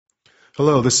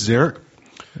Hello, this is Eric.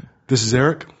 This is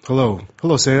Eric. Hello.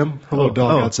 Hello, Sam. Hello,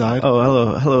 dog outside.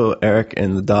 Oh, hello, Eric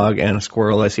and the dog and a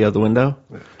squirrel I see out the window.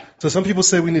 So some people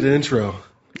say we need an intro.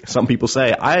 Some people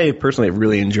say. I personally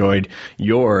really enjoyed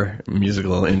your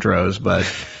musical intros, but...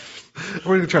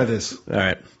 We're going to try this. All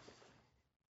right.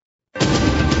 People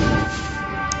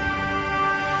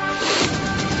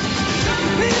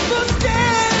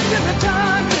stand in the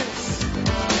darkness,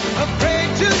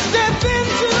 afraid to step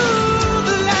into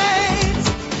the light.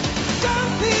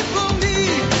 Some people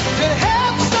need to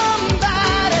help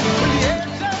somebody when the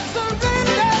edge of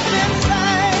surrender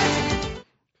inside.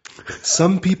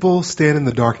 Some people stand in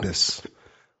the darkness,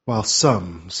 while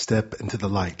some step into the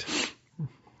light.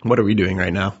 What are we doing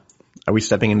right now? Are we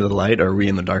stepping into the light or are we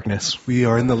in the darkness? We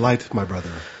are in the light, my brother.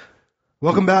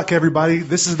 Welcome back, everybody.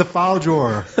 This is the File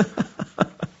Drawer.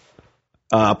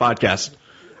 Podcast.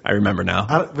 I remember now.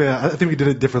 I think we did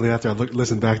it differently after I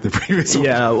listened back to the previous one.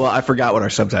 Yeah, well, I forgot what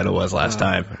our subtitle was last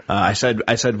time. I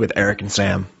said with Eric and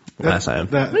Sam last time.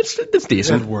 It's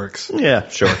decent. That works. Yeah,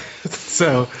 sure.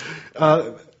 So,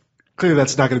 clearly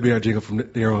that's not going to be our jingle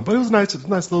from here on, but it was nice. It's a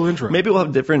nice little intro. Maybe we'll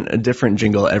have a different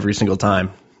jingle every single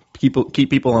time. Keep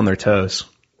people on their toes.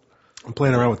 I'm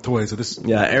playing around with toys. So this.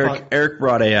 Yeah, Eric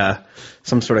brought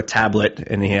some sort of tablet,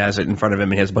 and he has it in front of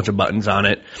him, and he has a bunch of buttons on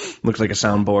it. Looks like a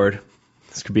soundboard.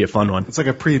 This could be a fun one. It's like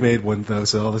a pre-made one, though,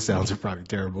 so all the sounds are probably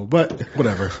terrible. But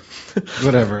whatever.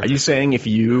 Whatever. Are you saying if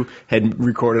you had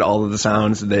recorded all of the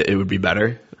sounds that it would be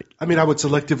better? I mean, I would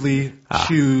selectively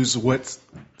choose what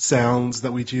sounds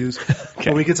that we choose. Okay.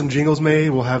 When we get some jingles made,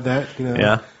 we'll have that. You know.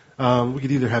 Yeah. We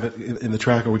could either have it in the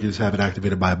track or we could just have it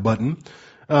activated by a button.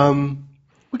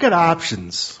 We got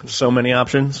options. So many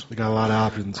options. We got a lot of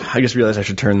options. I just realized I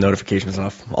should turn notifications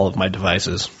off all of my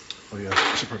devices. Oh, yeah.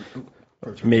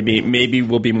 Maybe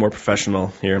we'll be more professional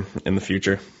here in the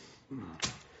future.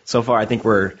 So far, I think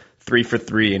we're 3 for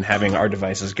 3 in having our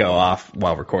devices go off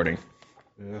while recording.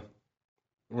 Yeah.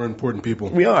 We're important people.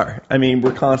 We are. I mean,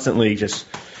 we're constantly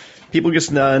people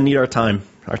just need our time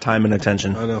and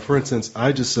attention. I know. For instance,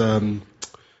 I just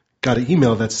got an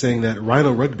email that's saying that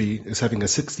Rhino Rugby is having a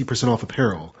 60% off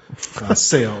apparel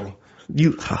sale.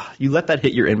 You let that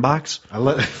hit your inbox?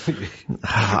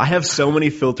 I have so many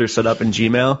filters set up in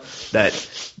Gmail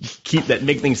that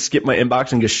make things skip my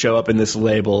inbox and just show up in this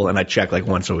label, and I check like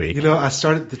once a week. You know, I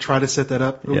started to try to set that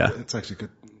up. Yeah. It's actually good.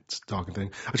 It's a talking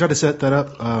thing. I tried to set that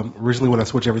up originally when I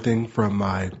switched everything from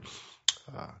my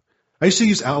I used to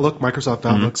use Outlook, Microsoft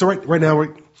Outlook. So right now,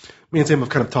 me and Sam have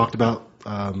kind of talked about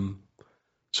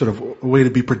sort of a way to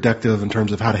be productive in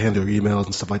terms of how to handle your emails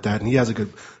and stuff like that. And he has a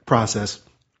good process.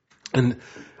 And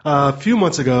a few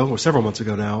months ago, or several months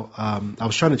ago now, I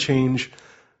was trying to change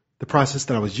the process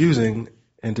that I was using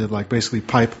and to like basically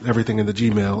pipe everything into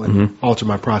Gmail and alter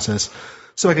my process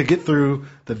so I could get through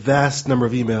the vast number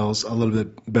of emails a little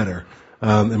bit better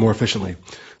and more efficiently.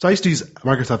 So I used to use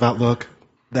Microsoft Outlook,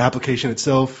 the application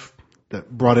itself that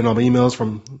brought in all my emails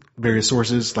from various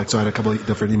sources. Like, so I had a couple of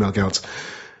different email accounts.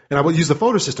 And I would use the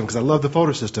folder system because I love the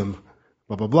folder system,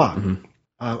 blah, blah, blah.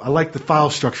 I like the file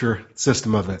structure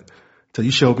system of it. So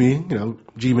you showed me,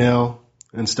 Gmail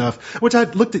and stuff, which I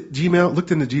looked into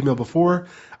Gmail before.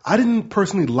 I didn't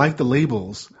personally like the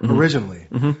labels originally,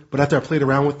 but after I played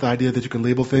around with the idea that you can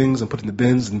label things and put in the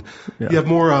bins and you have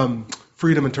more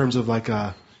freedom in terms of like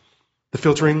the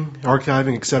filtering,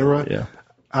 archiving, etc. Yeah.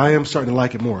 I am starting to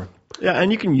like it more. Yeah,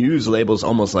 and you can use labels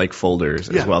almost like folders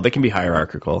as well. They can be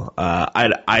hierarchical.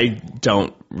 I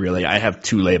don't really. I have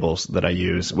 2 labels that I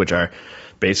use, which are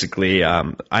basically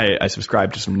I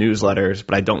subscribe to some newsletters,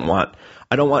 but I don't want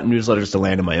newsletters to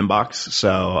land in my inbox.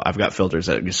 So I've got filters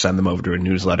that just send them over to a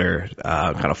newsletter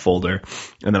kind of folder,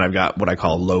 and then I've got what I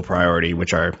call low priority,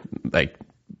 which are like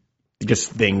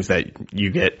just things that you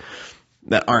get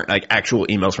that aren't like actual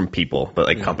emails from people, but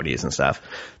like companies and stuff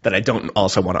that I don't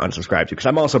also want to unsubscribe to because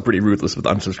I'm also pretty ruthless with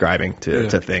unsubscribing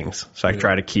to things. So I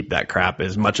try to keep that crap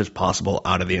as much as possible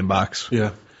out of the inbox.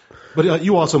 Yeah. But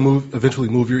you also eventually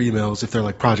move your emails if they're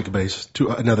like project based to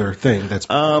another thing that's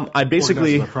I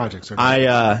basically projects.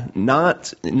 Not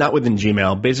within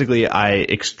Gmail. Basically, I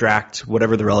extract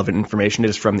whatever the relevant information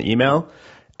is from the email,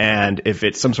 and if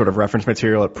it's some sort of reference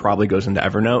material, it probably goes into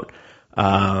Evernote.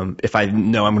 If I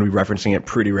know I'm going to be referencing it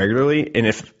pretty regularly, and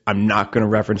if I'm not going to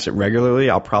reference it regularly,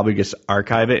 I'll probably just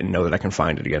archive it and know that I can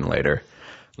find it again later.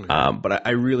 Okay. But I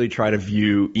really try to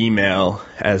view email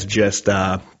as just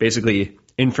basically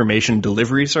information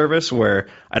delivery service where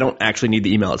I don't actually need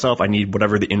the email itself. I need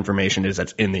whatever the information is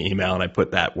that's in the email, and I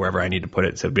put that wherever I need to put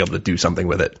it to be able to do something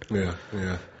with it. Yeah,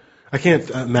 yeah. I can't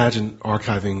imagine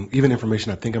archiving even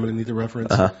information I think I'm going to need to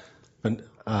reference. But,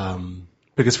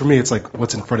 because for me, it's like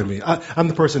what's in front of me. I'm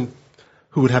the person,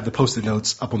 who would have the Post-it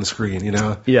notes up on the screen, you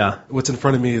know? Yeah. What's in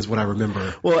front of me is what I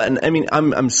remember. Well, and I mean,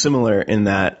 I'm similar in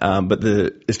that, but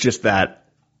it's just that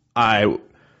I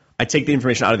take the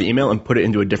information out of the email and put it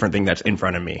into a different thing that's in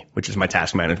front of me, which is my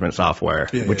task management software,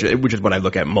 which is what I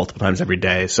look at multiple times every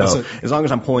day. So as long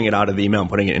as I'm pulling it out of the email and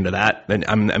putting it into that, then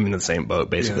I'm in the same boat.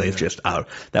 Basically, it's just out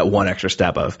that one extra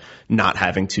step of not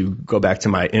having to go back to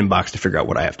my inbox to figure out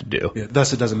what I have to do. Yeah,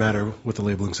 thus it doesn't matter with the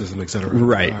labeling system, et cetera.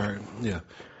 Right. All right. Yeah.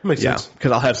 Makes sense.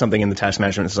 Because I'll have something in the task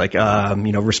management. It's like,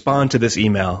 respond to this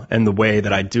email. And the way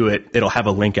that I do it, it'll have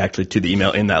a link actually to the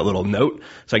email in that little note.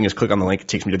 So I can just click on the link. It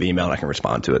takes me to the email and I can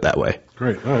respond to it that way.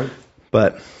 Great. All right.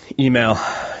 But email,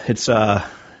 it's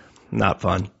not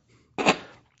fun.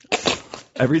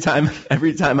 Every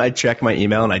time I check my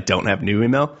email and I don't have new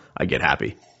email, I get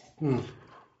happy.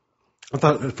 I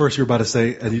thought at first you were about to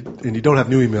say, and you don't have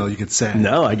new email, you get sad.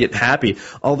 No, I get happy.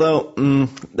 Although,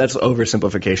 that's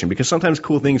oversimplification because sometimes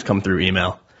cool things come through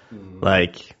email.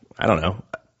 Like, I don't know.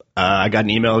 I got an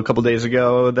email a couple days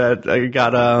ago that I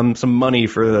got some money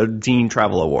for the Dean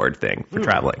Travel Award thing for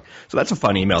traveling. So that's a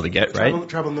fun email to get, right?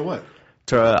 Traveling to what?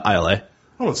 To ILA.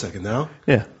 Hold on a second now.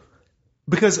 Yeah.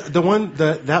 Because that one,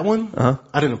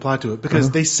 I didn't apply to it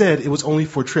because they said it was only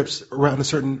for trips around a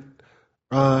certain.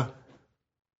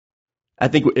 I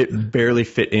think it barely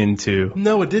fit into.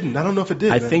 No, it didn't. I don't know if it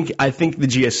did. I think the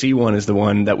GSC one is the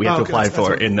one that we have to apply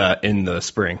for that's in the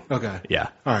spring. Okay. Yeah.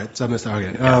 All right. So I missed that.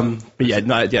 Okay. But I'm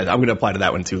going to apply to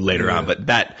that one too later on. But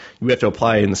that we have to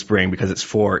apply in the spring because it's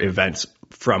for events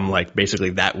from like basically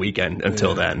that weekend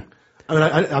until then. I mean,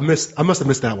 I must have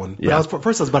missed that one. Yeah. But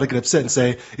first I was about to get upset and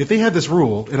say, if they had this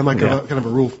rule, and I'm like kind of a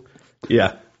rule.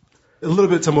 Yeah. A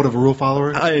little bit somewhat of a rule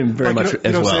follower. I am very much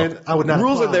as well. I would not.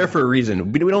 Rules are there for a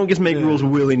reason. We don't just make rules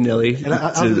willy nilly.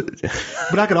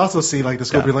 But I could also see like the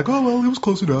scope being like, oh well, it was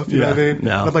close enough. You know what I mean?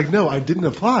 No. I'm like, no, I didn't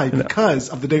apply because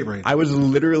of the date range. I was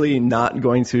literally not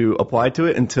going to apply to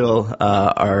it until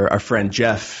our friend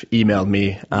Jeff emailed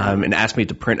me and asked me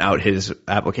to print out his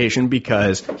application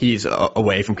because he's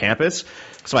away from campus.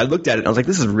 So I looked at it and I was like,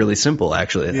 this is really simple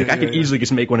actually. I could easily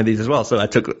just make one of these as well. So I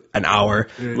took an hour,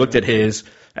 looked at his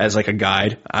as like a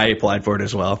guide. I applied for it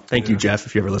as well. Thank you, Jeff,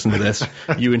 if you ever listen to this.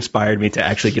 You inspired me to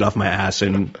actually get off my ass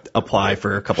and apply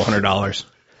for a couple $100.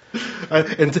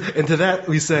 And to that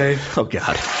we say, oh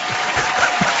God.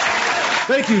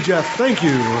 Thank you, Jeff. Thank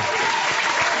you.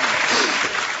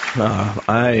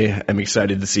 I am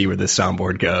excited to see where this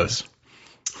soundboard goes.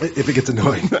 If it gets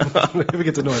annoying,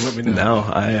 let me know. No,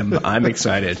 I'm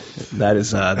excited. That is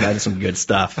some good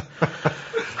stuff.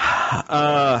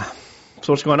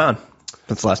 So what's going on?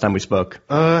 That's the last time we spoke.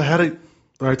 All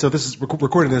right, so this is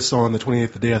recording this on the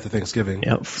 28th, the day after Thanksgiving.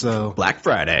 Yep. So Black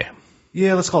Friday.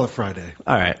 Yeah, let's call it Friday.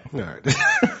 All right. Let's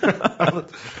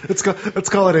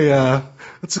call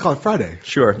it Friday.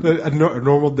 Sure. A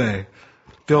normal day.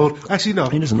 Actually, no.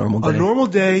 It is a normal day. A normal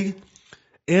day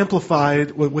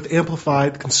amplified with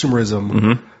amplified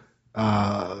consumerism.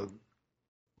 I'm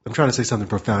trying to say something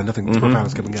profound. Nothing profound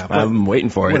is coming out. I'm waiting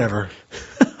for it. Whatever.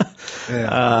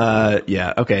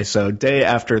 Yeah. Okay. So day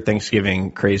after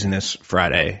Thanksgiving craziness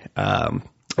Friday.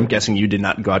 I'm guessing you did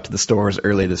not go out to the stores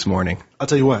early this morning. I'll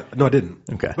tell you what. No, I didn't.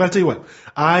 Okay. But I'll tell you what.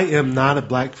 I am not a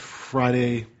Black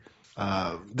Friday,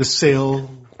 the sale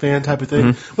fan type of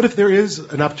thing. But if there is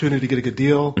an opportunity to get a good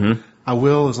deal, I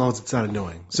will, as long as it's not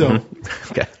annoying. So,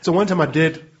 Okay. So one time I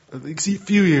did, a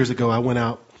few years ago, I went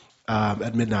out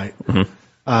at midnight.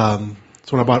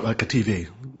 That's when I bought like a TV.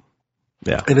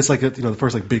 Yeah. And it's like the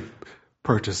first like big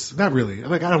purchase. Not really.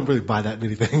 Like I don't really buy that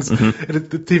many things. And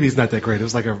the TV is not that great. It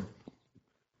was like I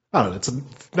don't know. It's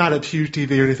not a huge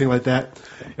TV or anything like that.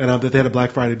 And they had a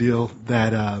Black Friday deal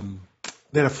that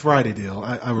they had a Friday deal.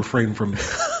 I refrain from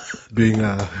being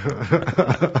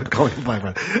calling it Black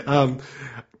Friday.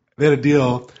 They had a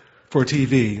deal for a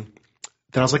TV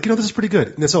that I was like, this is pretty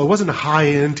good. And so it wasn't a high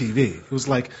end TV. It was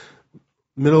like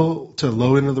middle to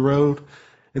low end of the road.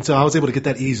 And so I was able to get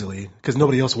that easily because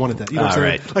nobody else wanted that. You know what I'm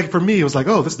saying? Right. Like for me, it was like,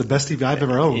 oh, this is the best TV I've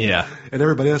ever owned. Yeah. And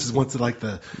everybody else wants like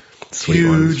the Sweet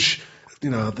huge,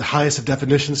 the highest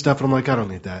definition stuff. And I'm like, I don't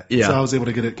need that. Yeah. So I was able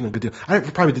to get a good deal. I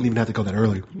probably didn't even have to go that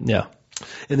early. Yeah.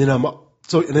 And then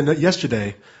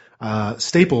yesterday,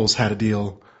 Staples had a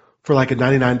deal for like a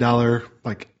 $99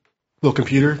 like little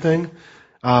computer thing.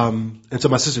 And so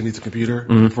my sister needs a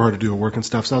computer for her to do her work and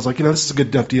stuff. So I was like, this is a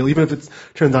good enough deal. Even if it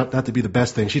turns out not to be the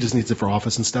best thing, she just needs it for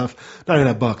office and stuff.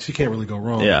 $99, she can't really go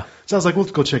wrong. Yeah. So I was like, we'll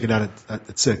go check it out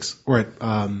at 6. Or at,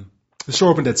 the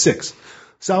store opened at 6.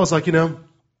 So I was like, well,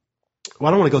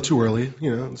 I don't want to go too early.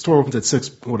 The store opens at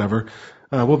 6, whatever.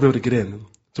 We'll be able to get in.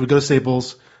 So we go to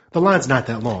Staples, the line's not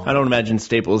that long. I don't imagine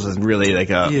Staples is really like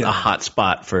a Yeah. hot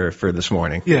spot for this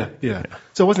morning. Yeah.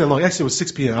 So it wasn't that long. Actually, it was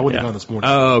 6 p.m. I wouldn't have gone this morning.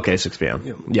 Oh, okay, 6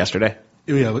 p.m. Yesterday.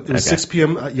 Yeah, it was 6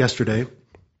 p.m. Yesterday.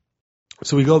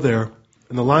 So we go there,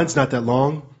 and the line's not that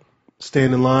long.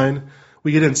 Stand in line.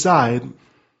 We get inside,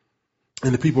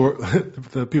 and the people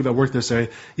that work there say,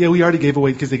 "Yeah, we already gave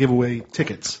away," because they gave away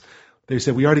tickets. They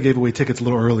said we already gave away tickets a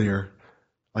little earlier,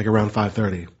 like around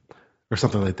 5:30 or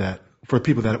something like that, for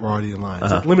people that were already in line.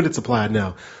 So limited supply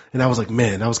now. And I was like,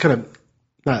 man, I was kind of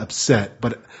not upset,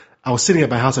 but I was sitting at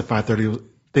my house at 5:30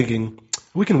 thinking,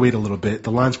 we can wait a little bit.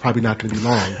 The line's probably not going to be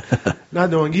long.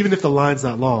 Not knowing, even if the line's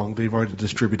not long, they've already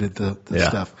distributed the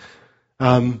stuff.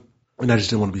 And I just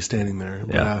didn't want to be standing there.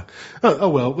 Yeah. But, oh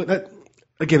well. But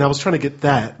again, I was trying to get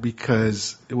that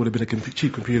because it would have been a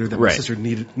cheap computer that my Right. sister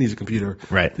needs a computer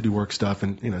Right. to do work stuff,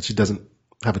 and she doesn't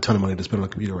have a ton of money to spend on a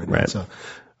computer right now. Right. So,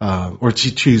 or she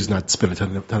chooses not to spend a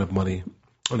ton of money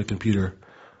on a computer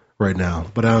right now.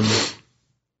 But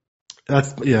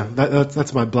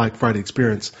that's my Black Friday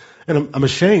experience, and I'm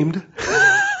ashamed.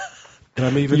 And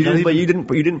I'm even, But you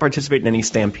didn't participate in any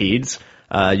stampedes.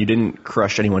 You didn't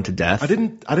crush anyone to death. I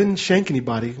didn't shank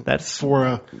anybody. That's for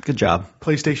a good job.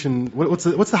 PlayStation.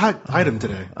 What's the hot item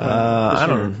today? I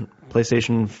don't know.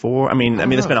 PlayStation 4. I mean,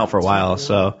 it's been out for a while,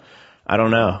 so I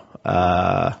don't know.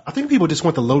 I think people just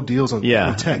want the low deals on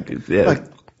tech. Yeah. Like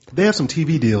they have some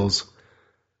TV deals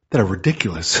that are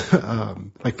ridiculous,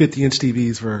 like 50-inch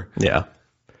TVs for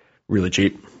really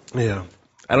cheap. yeah.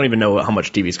 I don't even know how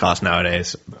much TVs cost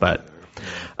nowadays, but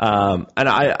and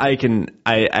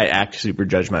I act super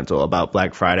judgmental about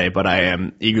Black Friday, but I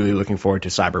am eagerly looking forward to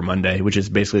Cyber Monday, which is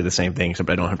basically the same thing, except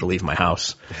I don't have to leave my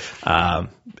house.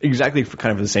 Exactly for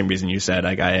kind of the same reason you said.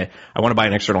 Like I want to buy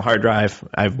an external hard drive.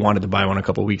 I've wanted to buy one a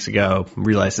couple of weeks ago.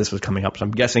 Realized this was coming up, so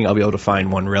I'm guessing I'll be able to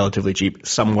find one relatively cheap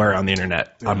somewhere on the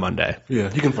internet on Monday.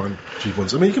 Yeah, you can find cheap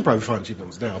ones. I mean, you can probably find cheap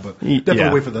ones now, but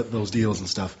definitely wait for those deals and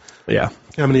stuff. Yeah.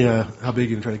 How big are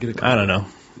you trying to get it? I don't know.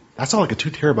 I saw like a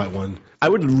 2 terabyte one. I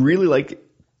would really like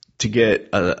to get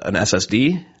an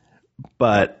SSD,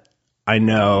 but I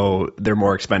know they're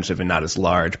more expensive and not as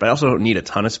large. But I also don't need a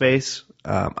ton of space.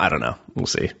 I don't know. We'll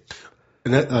see.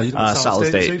 And that solid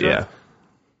state, yeah.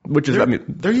 Which is,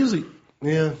 they're usually,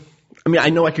 yeah. I mean, I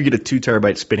know I could get a 2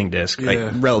 terabyte spinning disk,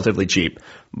 like relatively cheap,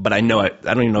 but I don't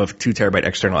even know if 2 terabyte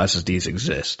external SSDs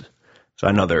exist. So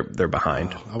I know they're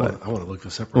behind. I want to look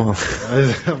this up.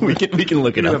 Right we can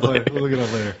look it up later. We'll look it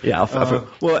up later. Yeah.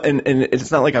 Well, and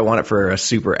it's not like I want it for a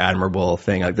super admirable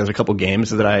thing. Like there's a couple games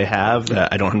that I have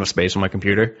that I don't have enough space on my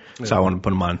computer, so I want to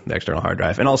put them on the external hard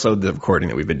drive. And also the recording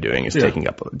that we've been doing is taking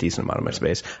up a decent amount of my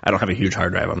space. I don't have a huge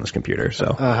hard drive on this computer,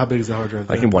 so how big is the hard drive?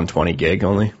 Like 120 gig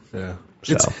only. Yeah.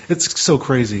 So. It's so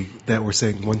crazy that we're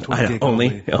saying 120 gig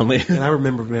only. And I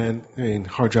remember, man,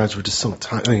 hard drives were just so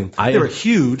tiny. They were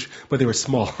huge, but they were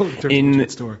small.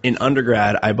 In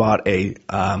undergrad, I bought a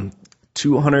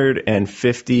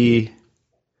 250.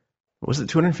 Was it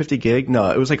 250 gig? No,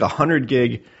 it was like 100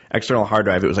 gig external hard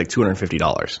drive. It was like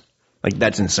 $250. Like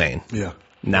that's insane. Yeah.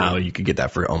 Now you could get that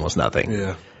for almost nothing.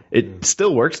 Yeah. It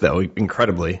still works though,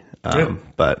 incredibly.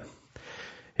 But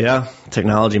yeah,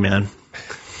 technology, man.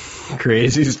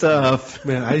 Crazy stuff.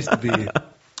 Man, I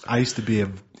used to be a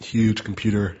huge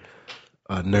computer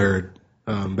nerd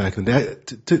back in the day.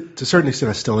 To a certain extent,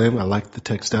 I still am. I like the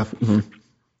tech stuff,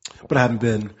 but I haven't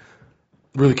been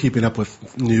really keeping up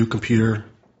with new computer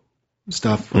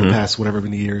stuff for the past whatever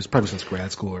many years, probably since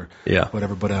grad school or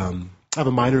whatever. But I have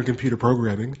a minor in computer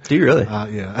programming. Do you really?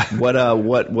 Yeah.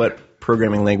 What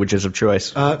programming languages of choice?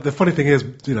 The funny thing is,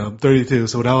 I'm 32,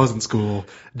 so when I was in school,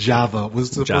 Java was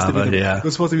supposed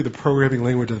to be the programming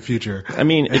language of the future. I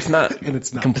mean, it's not, and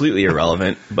it's not completely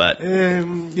irrelevant, but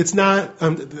it's not.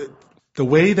 The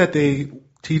way that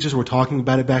teachers were talking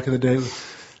about it back in the day,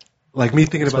 like me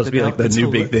thinking about it now, like the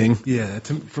new big thing. Yeah,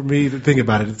 for me to think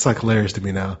about it, it's like hilarious to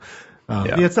me now.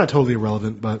 It's not totally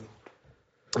irrelevant, but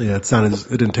it's not it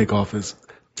didn't take off as.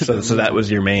 So that was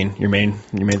your main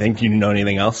thing. Do you know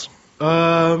anything else?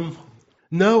 No,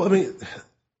 I mean,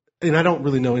 and I don't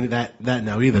really know any of that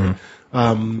now either.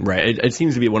 Right. It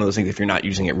seems to be one of those things, if you're not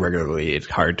using it regularly, it's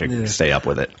hard to stay up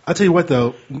with it. I'll tell you what,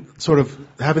 though, sort of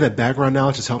having that background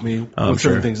knowledge has helped me with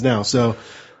certain things now. So,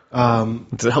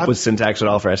 does it help with syntax at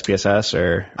all for SPSS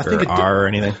or R or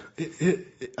anything?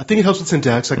 I think it helps with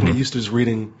syntax. I can get used to just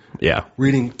reading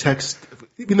text.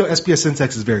 Even though SPS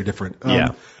syntax is very different.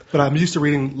 But I'm used to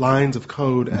reading lines of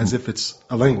code as if it's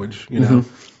a language,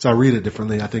 So I read it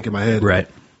differently, I think, in my head. Right.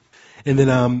 And then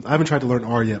I haven't tried to learn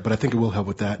R yet, but I think it will help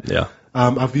with that. Yeah.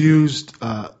 I've used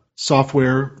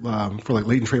software for like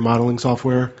latent trait modeling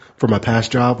software for my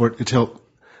past job, where I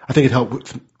think it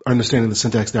helped understanding the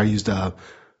syntax there, I used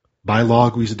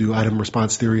Bylog. We used to do item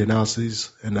response theory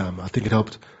analyses, and I think it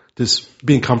helped just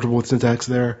being comfortable with syntax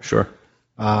there. Sure.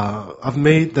 I've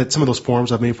made that some of those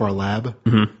forms I've made for our lab.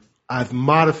 Mm-hmm. I've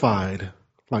modified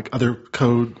like other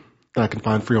code that I can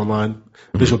find free online,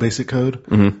 Visual Basic code,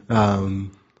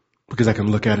 because I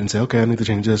can look at it and say, okay, I need to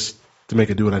change this to make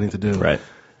it do what I need to do. Right.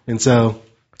 And so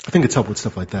I think it's helped with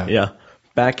stuff like that. Yeah.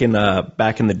 Back in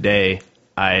the day,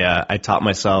 I taught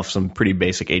myself some pretty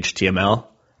basic HTML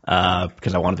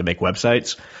because I wanted to make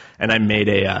websites, and I made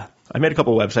a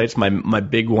couple websites. My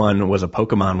big one was a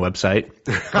Pokemon website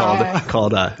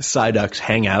called Psyduck's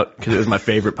Hangout because it was my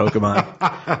favorite Pokemon,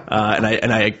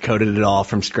 and I coded it all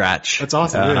from scratch. That's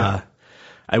awesome. Yeah.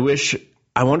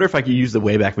 I wonder if I could use the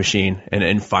Wayback Machine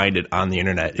and find it on the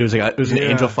internet. It was an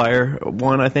Angelfire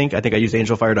one, I think. I used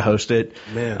Angelfire to host it.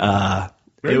 Man.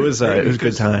 It was a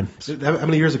good time. How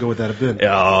many years ago would that have been?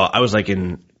 I was like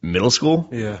in middle school.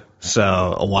 Yeah. So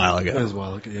a while ago. That was a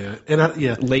while ago, yeah.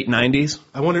 And late 90s.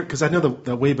 I wonder, because I know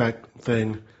the Wayback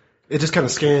thing, it just kind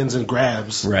of scans and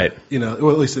grabs. Right.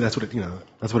 Well, at least that's what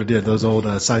it did. Those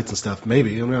old sites and stuff.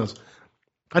 Maybe, who knows?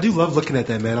 I do love looking at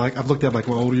that, man. I've looked at like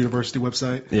my old university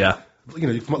website. Yeah.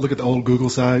 You can look at the old Google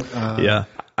side. Yeah.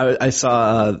 I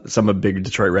saw a big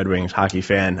Detroit Red Wings hockey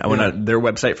fan. I went on their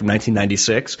website from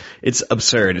 1996. It's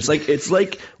absurd. It's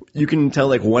like you can tell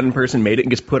like one person made it and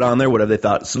gets put on there whatever they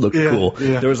thought looked cool.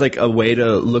 Yeah. There was like a way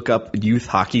to look up youth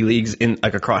hockey leagues in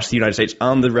like across the United States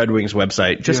on the Red Wings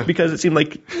website just because it seemed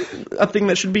like a thing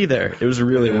that should be there. It was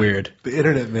really weird. The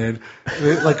internet, man.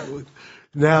 Like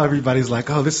now everybody's like,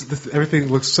 oh, this everything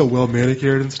looks so well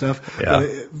manicured and stuff.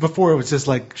 Yeah. Before it was just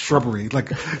like shrubbery, like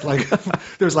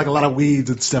there's like a lot of weeds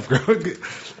and stuff growing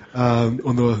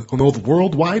on the old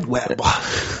World Wide Web.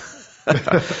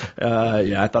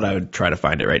 I thought I would try to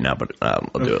find it right now, but I'll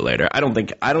do it later. I don't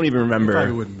even remember. You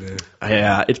probably wouldn't, man.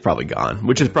 Yeah, it's probably gone,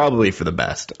 which is probably for the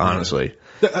best, honestly.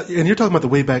 And you're talking about the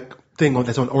Wayback thing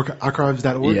that's on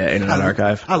archives.org? Yeah, Internet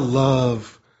Archive. I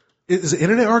love. Is it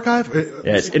Internet Archive?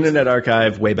 Yeah, it's Internet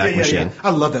Archive Wayback Machine. Yeah.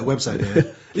 I love that website,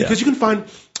 man. Because you can find,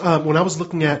 when I was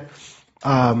looking at,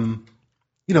 so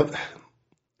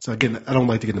again, I don't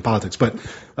like to get into politics, but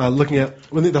looking at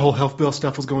when the whole health bill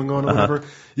stuff was going on or whatever,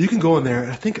 you can go in there,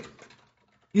 and I think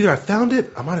either I found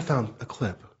it, I might have found a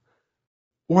clip,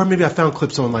 or maybe I found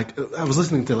clips on I was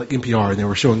listening to like NPR, and they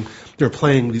were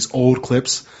playing these old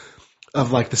clips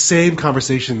of like the same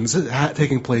conversations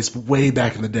taking place way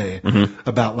back in the day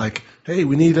about like, hey,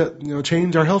 we need to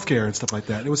change our healthcare and stuff like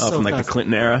that. It was so from like the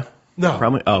Clinton era. No,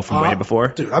 probably. Oh, from way before.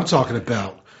 Dude, I'm talking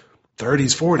about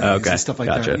 30s, 40s, and stuff like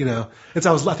that. And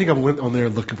so I think I went on there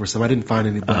looking for some. I didn't find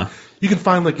any, but you can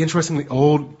find like interestingly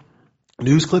old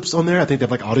news clips on there. I think they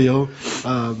have like audio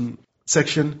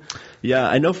section. Yeah,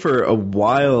 I know for a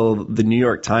while the New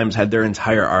York Times had their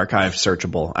entire archive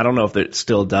searchable. I don't know if it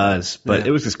still does, but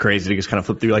it was just crazy to just kind of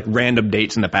flip through like random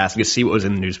dates in the past and just see what was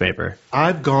in the newspaper.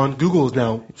 Google is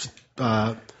now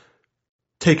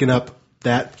taken up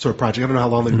that sort of project. I don't know how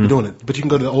long they've been doing it, but you can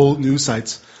go to the old news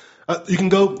sites. They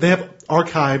have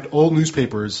archived old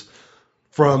newspapers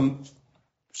from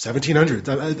 1700s.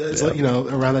 It's like,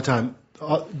 around that time.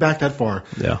 Back that far.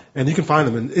 Yeah. And you can find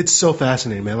them, and it's so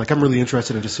fascinating, man. Like, I'm really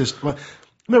interested in just history. I'm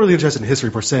not really interested in history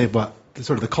per se, but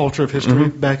sort of the culture of history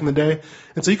back in the day.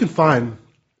 And so you can find,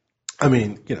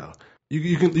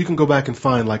 you can go back and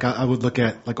find, like, I would look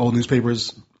at, like, old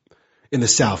newspapers in the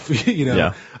South,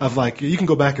 of, like, you can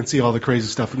go back and see all the crazy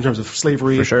stuff in terms of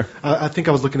slavery. For sure. I think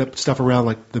I was looking up stuff around,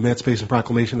 like, the Emancipation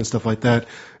Proclamation and stuff like that.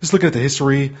 Just looking at the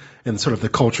history and sort of the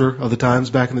culture of the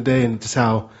times back in the day and just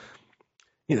how,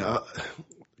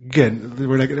 again,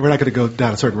 we're not going to go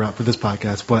down a certain route for this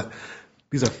podcast, but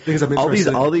these are things I'm interested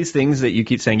in. All these things that you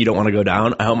keep saying you don't want to go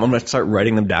down, I'm going to start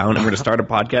writing them down. I'm going to start a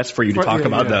podcast for you to talk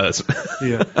about those.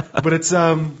 Yeah. But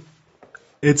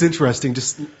it's interesting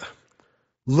just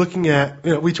looking at,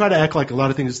 we try to act like a lot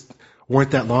of things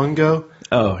weren't that long ago.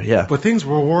 Oh, yeah. But things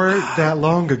weren't that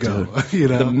long ago,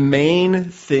 The main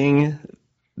thing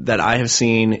that I have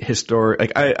seen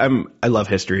I love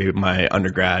history. My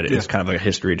undergrad is kind of like a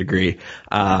history degree.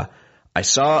 I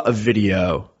saw a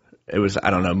video. It was,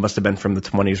 I don't know, must have been from the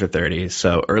 20s or 30s.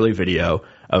 So early video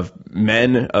of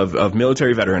men of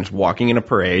military veterans walking in a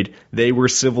parade. They were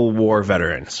Civil War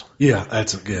veterans. Yeah,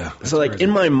 that's so like crazy.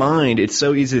 In my mind, it's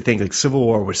so easy to think like Civil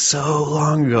War was so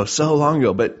long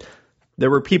ago, but there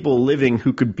were people living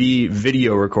who could be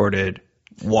video recorded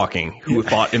walking who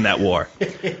fought in that war,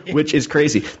 which is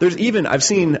crazy. There's even, I've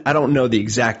seen, I don't know the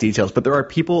exact details, but there are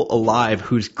people alive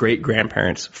whose great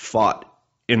grandparents fought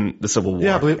in the Civil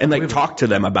War and talk to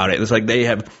them about it. It's like they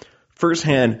have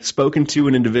firsthand spoken to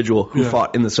an individual who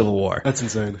fought in the Civil War. That's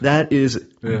insane. That is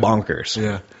bonkers.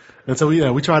 Yeah. And so,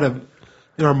 we try to,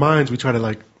 in our minds, we try to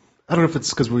I don't know if it's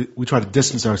because we try to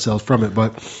distance ourselves from it,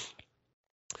 but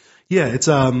it's,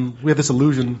 we have this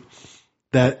illusion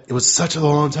that it was such a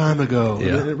long time ago.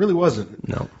 Yeah. And it really wasn't.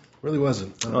 No. It really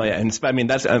wasn't. Oh yeah, and I mean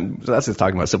that's just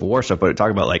talking about Civil War stuff, but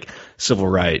talking about like civil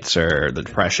rights or the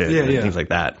Depression and things like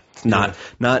that. It's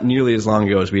not nearly as long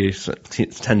ago as we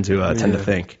tend to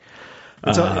think.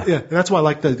 And so, and that's why I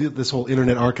like this whole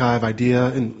Internet Archive idea,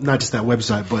 and not just that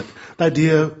website, but the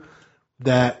idea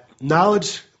that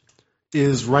knowledge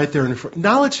is right there.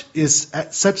 Knowledge is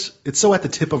it's so at the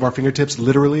tip of our fingertips,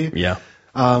 literally. Yeah.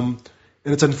 And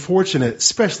it's unfortunate,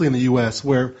 especially in the U.S.,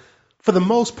 where for the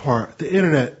most part, the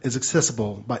internet is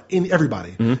accessible by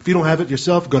everybody. Mm-hmm. If you don't have it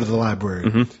yourself, go to the library.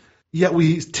 Mm-hmm. Yet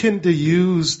we tend to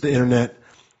use the internet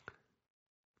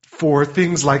for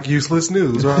things like useless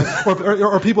news,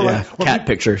 or people cat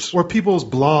pictures, or people's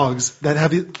blogs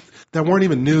that weren't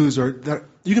even news, or that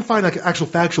you can find like actual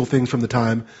factual things from the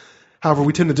time. However,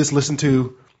 we tend to just listen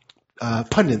to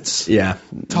pundits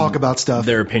talk about stuff,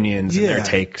 their opinions and their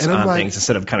takes on things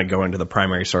instead of kind of going to the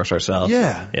primary source ourselves.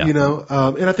 And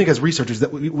I think as researchers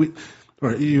that we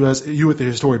or you with the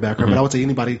history background, but I would say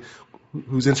anybody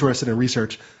who's interested in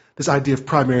research, this idea of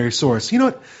primary source. You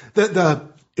know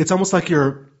what? It's almost like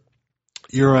you're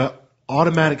an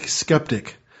automatic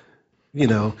skeptic. You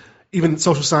know, even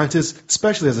social scientists,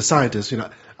 especially as a scientist,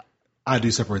 I do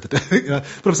separate the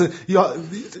but I'm saying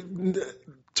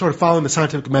sort of following the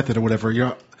scientific method or whatever,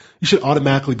 you should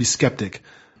automatically be skeptic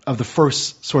of the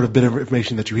first sort of bit of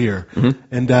information that you hear. Mm-hmm.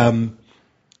 And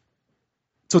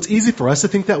so it's easy for us to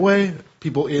think that way,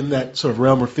 people in that sort of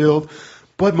realm or field.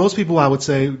 But most people, I would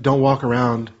say, don't walk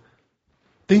around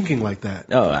thinking like that.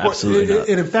 Oh, absolutely not.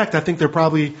 And in fact, I think they're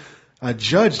probably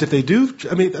judged if they do.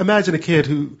 I mean, imagine a kid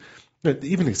who,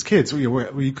 even as kids,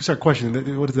 where you start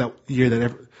questioning, what is that year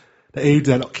the age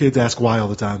that kids ask why all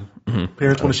the time. Mm-hmm.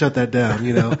 Parents want to shut that down,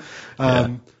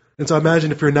 And so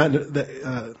imagine if you're not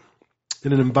in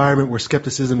an environment where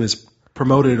skepticism is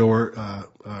promoted or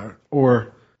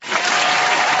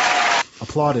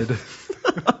applauded,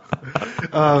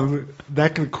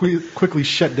 that can quickly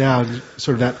shut down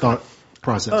sort of that thought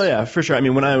process. Oh yeah, for sure. I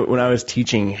mean, when I was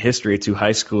teaching history to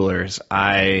high schoolers,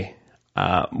 I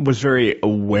was very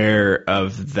aware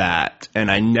of that,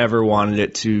 and I never wanted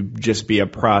it to just be a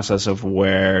process of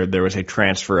where there was a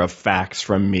transfer of facts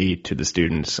from me to the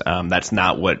students. That's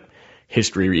not what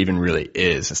history even really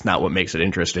is. It's not what makes it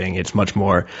interesting. It's much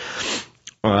more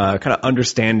kind of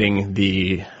understanding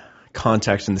the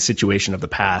context and the situation of the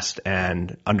past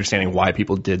and understanding why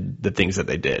people did the things that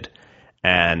they did.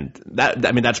 And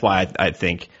that's why I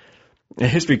think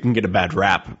history can get a bad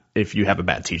rap if you have a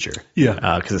bad teacher.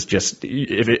 Yeah. Because it's just,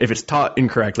 if it's taught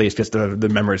incorrectly, it's just the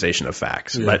memorization of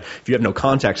facts. Yeah. But if you have no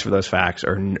context for those facts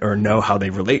or know how they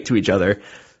relate to each other,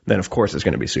 then of course it's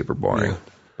going to be super boring. Yeah.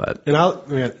 But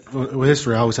with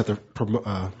history, I always have to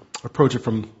approach it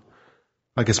from,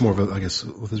 I guess more of a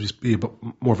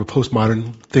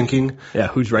postmodern thinking. Yeah.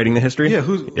 Who's writing the history? Yeah.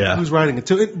 Who's writing it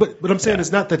too? But I'm saying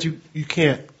it's not that you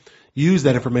can't use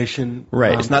that information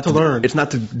it's not to learn. It's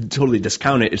not to totally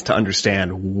discount it. It's to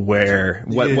understand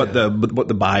what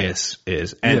the bias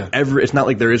is. And it's not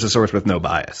like there is a source with no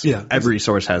bias. Yeah. Every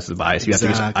source has the bias. You have to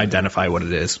just identify what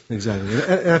it is. Exactly.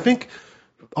 And I think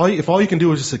if all you can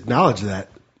do is just acknowledge that,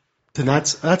 then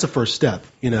that's a first step,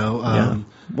 Well,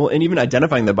 and even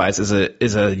identifying the bias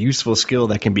is a useful skill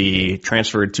that can be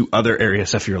transferred to other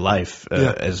areas of your life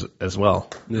as well.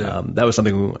 Yeah. That was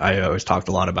something I always talked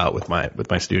a lot about with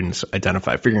my students.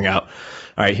 Figuring out,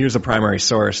 all right, here's a primary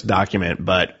source document,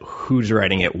 but who's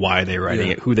writing it, why they're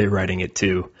writing it, who they're writing it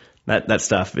to. That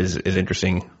stuff is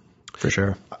interesting for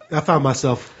sure. I found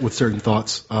myself with certain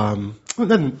thoughts.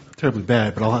 Nothing terribly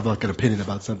bad, but I'll have like an opinion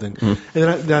about something, and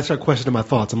then I start questioning my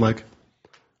thoughts. I'm like,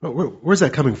 where's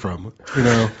that coming from?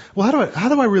 Well, how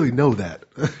do I really know that?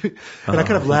 And I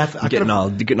kind of laugh. Getting all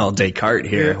Descartes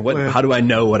here. How do I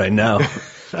know what I know?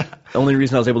 The only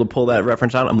reason I was able to pull that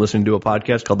reference out, I'm listening to a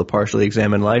podcast called The Partially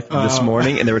Examined Life this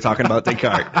morning, and they were talking about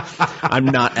Descartes. I'm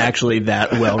not actually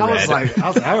that well read. I was like,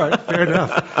 all right, fair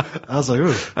enough. I was like,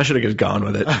 ooh. I should have just gone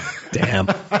with it. Damn.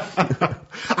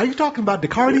 Are you talking about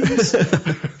Descartes?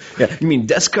 Yeah, you mean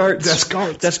Descartes?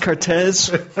 Descartes.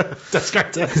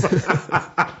 Descartes.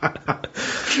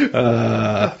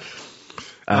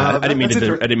 I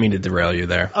didn't mean to derail you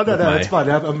there. Oh no, it's fine.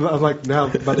 I'm like now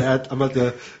I'm about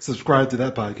to subscribe to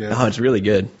that podcast. Oh, it's really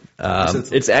good.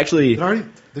 It's actually.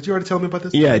 Did you already tell me about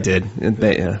this? Yeah, I did.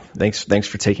 Thanks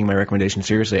for taking my recommendation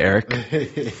seriously, Eric.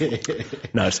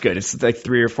 No, it's good. It's like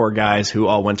 3 or 4 guys who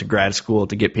all went to grad school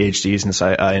to get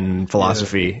PhDs in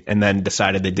philosophy, and then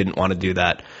decided they didn't want to do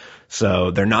that.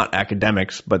 So they're not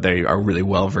academics, but they are really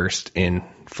well versed in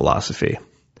philosophy.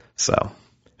 So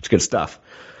it's good stuff.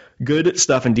 Good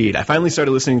stuff indeed. I finally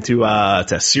started listening to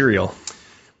Serial.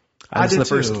 I listened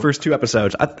to the first 2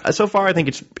 episodes. So far, I think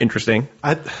it's interesting.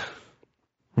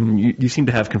 You seem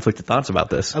to have conflicted thoughts about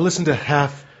this. I listened to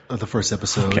half of the first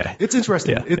episode. Okay. It's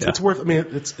interesting. Yeah, it's worth. I mean,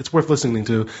 it's worth listening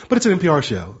to. But it's an NPR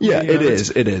show. Yeah, it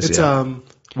is. It's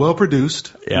well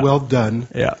produced, well done.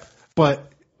 Yeah.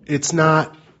 But it's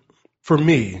not for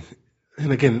me.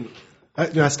 And again,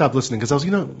 I stopped listening because I was, I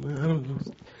don't know.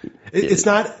 It's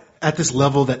not at this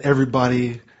level that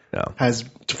everybody. No.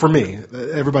 For me,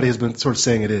 everybody has been sort of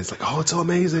saying it is. Like, oh, it's so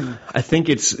amazing. I think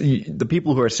it's the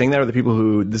people who are saying that are the people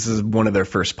who this is one of their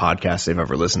first podcasts they've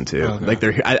ever listened to. Okay. Like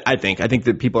I think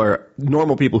that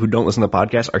normal people who don't listen to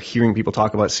podcasts are hearing people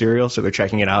talk about Serial, so they're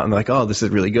checking it out and they're like, oh, this is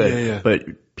really good. Yeah.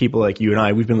 But people like you and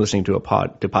I, we've been listening to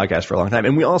podcasts for a long time.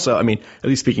 And we also, I mean, at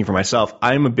least speaking for myself,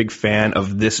 I'm a big fan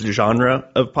of this genre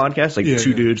of podcasts, like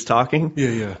two dudes talking.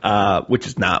 Which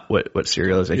is not what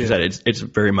Serial is. Like you said, it's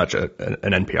very much an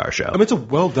NPR show. I mean, it's a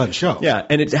well done show. Yeah,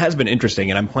 and it has been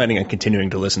interesting, and I'm planning on continuing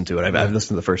to listen to it. I've listened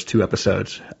to the first 2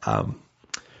 episodes. But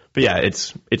yeah,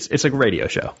 it's like a radio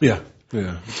show. Yeah.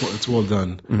 It's well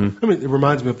done. Mm-hmm. I mean, it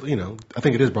reminds me of, I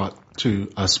think it is brought to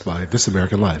us by This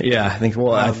American Life. Yeah, I think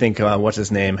what's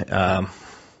his name?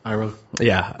 Ira.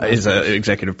 Yeah, is an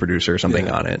executive producer or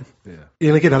something on it. Yeah.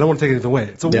 And again, I don't want to take anything away.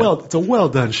 It's a well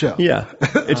done show. Yeah.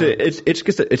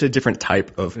 It's a different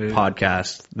type of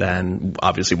podcast than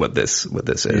obviously what this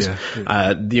is.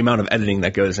 Yeah. The amount of editing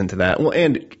that goes into that. Well,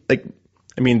 and like,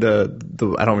 I mean,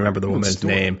 the I don't remember the woman's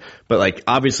name, but like,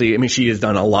 obviously, I mean, she has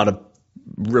done a lot of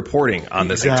reporting on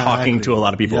this, like talking to a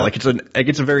lot of people. Like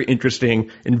it's a very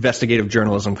interesting investigative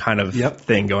journalism kind of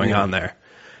thing going on there.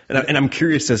 And I'm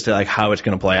curious as to like how it's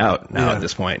going to play out now at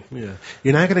this point. Yeah,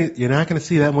 you're not gonna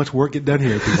see that much work get done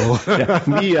here, people.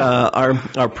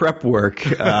 Our prep work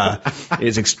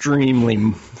is extremely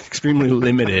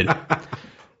limited. But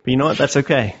you know what? That's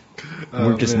okay.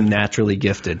 We're just naturally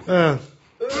gifted.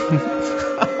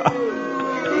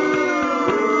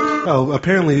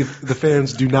 Apparently the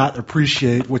fans do not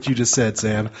appreciate what you just said,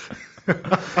 Sam.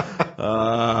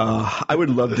 I would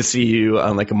love to see you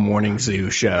on like a morning zoo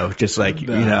show, just like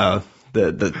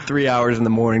the 3 hours in the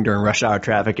morning during rush hour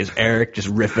traffic is Eric just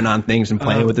riffing on things and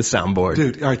playing with the soundboard.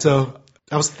 Dude, all right. So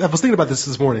I was thinking about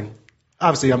this morning.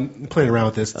 Obviously, I'm playing around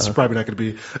with this. It's probably not going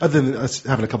to be other than us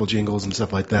having a couple jingles and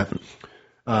stuff like that.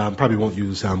 Probably won't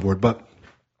use a soundboard, but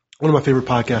one of my favorite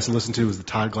podcasts to listen to is the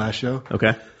Todd Glass Show.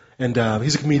 Okay. And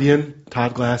he's a comedian,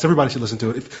 Todd Glass. Everybody should listen to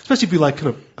it, especially if you like kind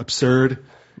of absurd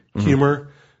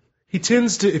humor. He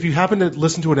tends to, if you happen to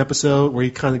listen to an episode where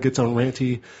he kind of gets on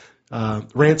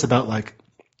rants about like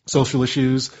social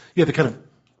issues, you have to kind of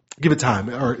give it time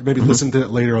or maybe listen to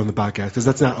it later on the podcast because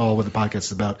that's not all what the podcast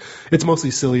is about. It's mostly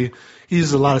silly. He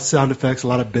uses a lot of sound effects, a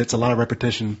lot of bits, a lot of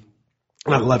repetition,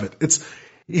 and I love it.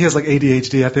 He has like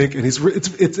ADHD, I think, and it's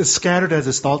as scattered as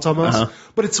his thoughts almost,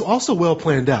 but it's also well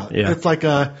planned out. Yeah. It's like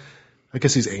I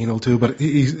guess he's anal too, but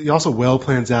he also well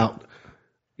plans out.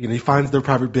 He finds their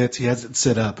private bits. He has it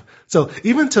set up. So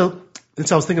and so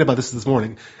I was thinking about this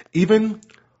morning. Even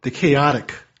the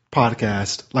chaotic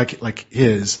podcast, like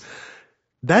his,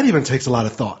 that even takes a lot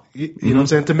of thought. You know what I'm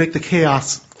saying? To make the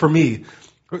chaos for me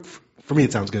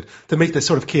it sounds good. To make the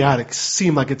sort of chaotic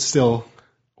seem like it's still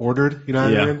ordered. You know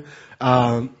what I mean?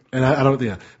 And I don't.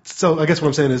 Yeah. So I guess what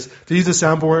I'm saying is to use a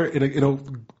soundboard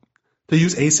to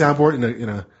use a soundboard in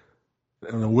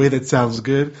a way that sounds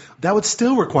good, that would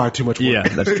still require too much work. Yeah,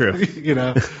 that's true.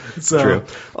 So true.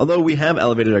 Although we have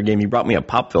elevated our game, you brought me a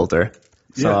pop filter,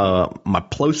 so my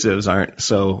plosives aren't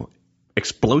so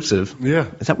explosive. Yeah,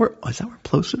 is that where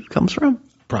plosive comes from?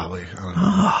 Probably.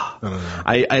 I don't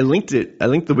know. I linked it. I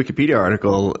linked the Wikipedia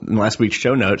article in last week's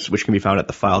show notes, which can be found at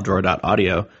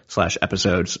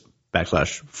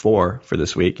thefiledrawer.audio/episodes/4 for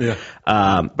this week. Yeah.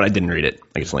 But I didn't read it.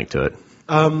 I just linked to it.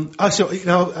 I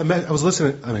was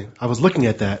listening. I was looking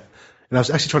at that, and I was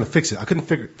actually trying to fix it. I couldn't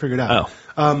figure it out.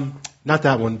 Oh. Not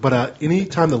that one, but any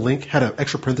time the link had an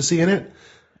extra parenthesis in it,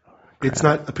 it's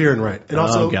not appearing right. And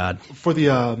also, for the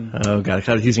because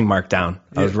I was using Markdown.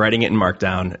 I was writing it in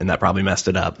Markdown, and that probably messed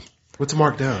it up. What's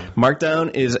Markdown?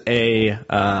 Markdown is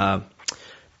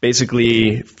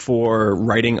basically for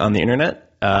writing on the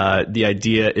internet. The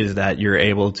idea is that you're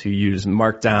able to use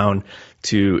Markdown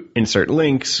to insert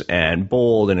links and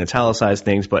bold and italicize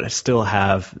things, but still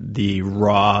have the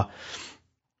raw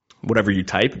whatever you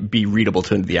type be readable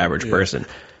to the average person.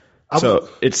 So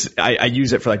I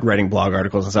use it for like writing blog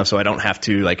articles and stuff, so I don't have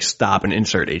to like stop and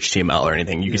insert HTML or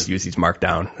anything. You just use these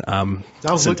markdown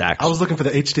syntax. I was looking for the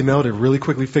HTML to really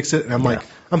quickly fix it, and I'm like,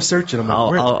 I'm searching. I'm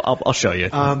like, I'll show you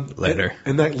later.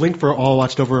 And that link for All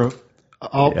Watched Over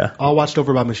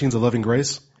by Machines of Loving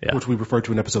Grace, which we referred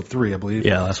to in episode 3, I believe.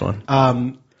 Yeah, last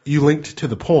one. You linked to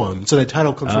the poem, so that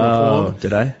title comes from a poem.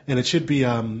 Did I? And it should be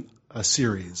a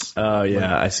series. Oh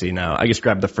yeah, I see now. I just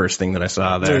grabbed the first thing that I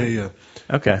saw there. Yeah.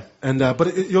 Okay. And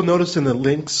but you'll notice in the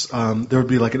links there would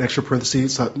be like an extra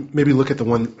parentheses. So maybe look at the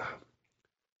one.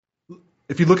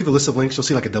 If you look at the list of links, you'll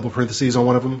see like a double parentheses on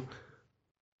one of them.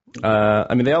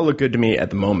 I mean, they all look good to me at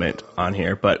the moment on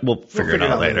here, but we'll figure it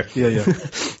out later. Yeah.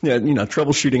 Yeah,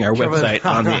 troubleshooting our website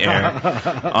on the air.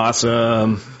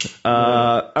 Awesome.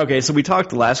 Okay, so we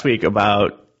talked last week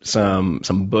about some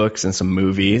books and some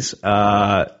movies.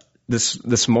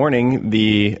 This morning,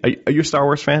 are you a Star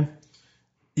Wars fan?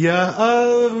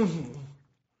 Yeah.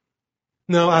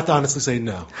 No, I have to honestly say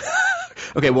no.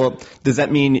 Okay, well, does that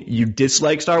mean you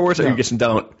dislike Star Wars, or you just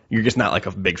don't? You're just not like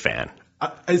a big fan.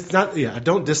 It's not. Yeah, I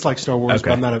don't dislike Star Wars,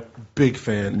 but I'm not a big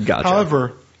fan. Gotcha.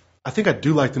 However, I think I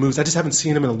do like the movies. I just haven't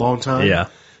seen them in a long time. Yeah.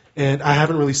 And I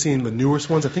haven't really seen the newest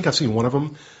ones. I think I've seen one of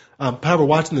them. However,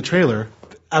 watching the trailer,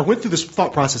 I went through this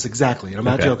thought process exactly, and I'm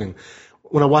not joking.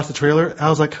 When I watched the trailer, I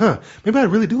was like, maybe I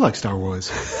really do like Star Wars.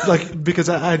 Because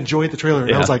I enjoyed the trailer,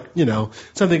 and I was like,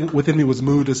 something within me was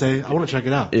moved to say, I want to check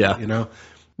it out. Yeah.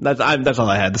 That's all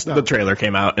I had. The trailer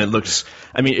came out, and it looks,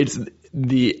 it's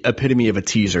the epitome of a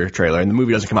teaser trailer, and the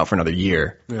movie doesn't come out for another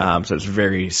year. Yeah. So it's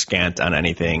very scant on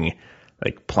anything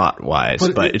like plot-wise.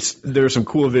 But there are some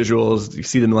cool visuals. You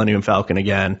see the Millennium Falcon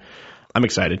again. I'm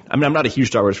excited. I'm not a huge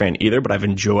Star Wars fan either, but I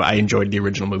enjoyed the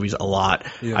original movies a lot.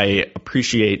 Yeah. I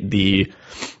appreciate the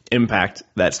impact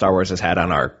that Star Wars has had on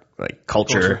our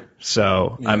culture.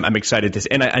 So I'm excited to see,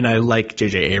 and I like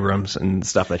J.J. Abrams and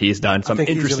stuff that he's done. So I'm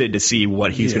interested to see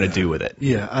what he's going to do with it.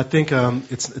 Yeah, I think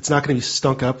it's not going to be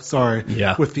stunk up. Sorry.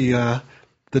 Yeah. With the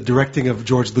directing of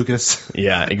George Lucas.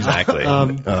 Yeah, exactly.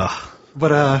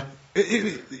 But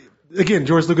again,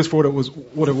 George Lucas, for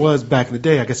what it was back in the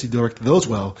day, I guess he directed those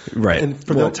well. Right. And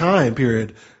for that time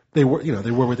period, they were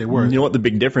what they were. You know what the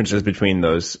big difference is between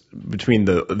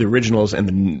the originals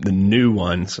and the new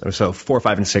ones? So 4,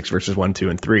 5, and 6 versus 1, 2,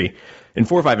 and 3. In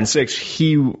 4, 5, and 6,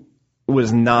 he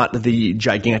was not the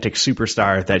gigantic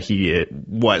superstar that he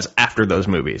was after those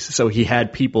movies. So he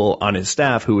had people on his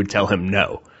staff who would tell him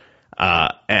no,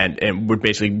 and would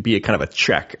basically be a kind of a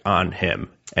check on him.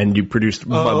 And you produced,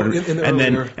 and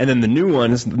then the new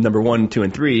ones, number 1, 2,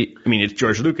 and 3. It's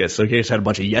George Lucas, so he just had a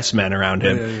bunch of yes men around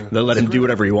him. Yeah. They let him do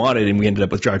whatever he wanted, and we ended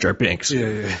up with Jar Jar Binks.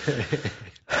 Yeah.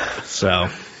 So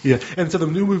and so the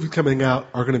new movies coming out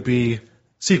are going to be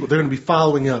sequel. They're going to be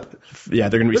following up. Yeah,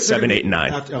 they're going to be 7, 8, and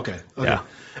 9. Okay.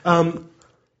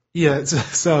 Yeah.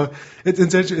 So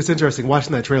it's interesting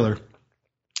watching that trailer.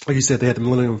 Like you said, they had the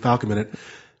Millennium Falcon in it,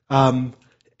 and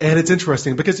it's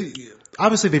interesting because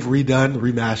obviously they've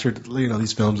remastered,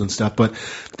 these films and stuff. But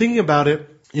thinking about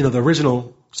it, the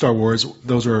original Star Wars,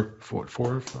 those are 4,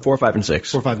 5, and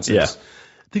 6. 4, 5, and 6. Yeah.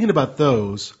 Thinking about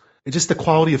those, it's just the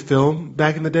quality of film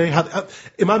back in the day.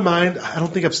 In my mind, I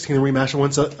don't think I've seen the remastered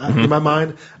ones. So in my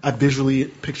mind, I visually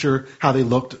picture how they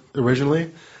looked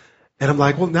originally. And I'm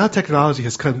like, well, now technology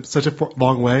has come such a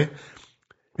long way.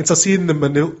 And so seeing the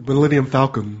Millennium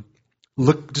Falcon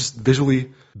look just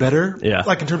visually better,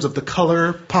 like in terms of the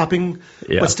color popping,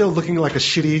 but still looking like a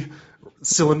shitty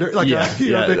cylinder.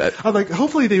 I'm like,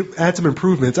 hopefully they add some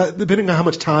improvements, depending on how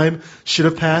much time should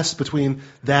have passed between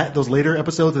those later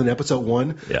episodes and episode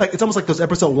 1. Yeah. It's almost like those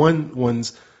episode 1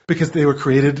 ones, because they were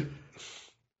created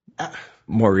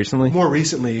more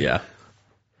recently. Yeah.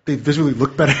 They visually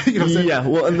look better. You know what I'm saying? Yeah.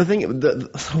 Well, and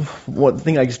the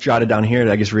thing I just jotted down here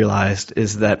that I just realized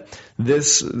is that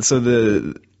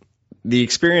the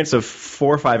experience of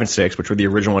 4, 5, and 6, which were the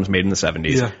original ones made in the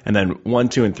 70s, and then 1,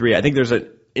 2, and 3, I think there's an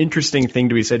interesting thing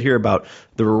to be said here about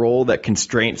the role that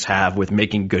constraints have with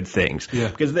making good things. Yeah.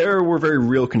 Because there were very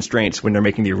real constraints when they're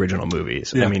making the original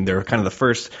movies. Yeah. They're kind of the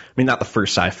first, not the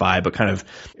first sci-fi, but kind of,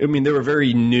 they were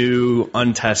very new,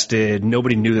 untested.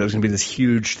 Nobody knew that it was going to be this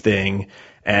huge thing,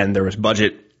 and there was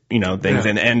budget, things,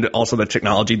 and also the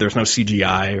technology. There's no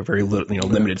CGI, very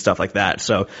limited stuff like that.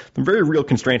 So the very real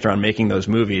constraints around making those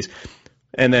movies.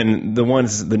 And then the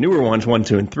newer ones, 1,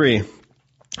 2, and 3,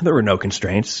 there were no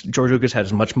constraints. George Lucas had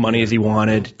as much money as he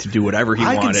wanted to do whatever he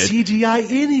wanted. I can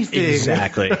CGI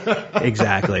anything.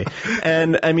 Exactly.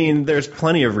 And there's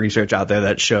plenty of research out there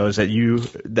that shows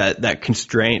that that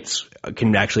constraints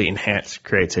can actually enhance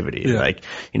creativity. Yeah.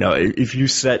 If you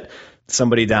set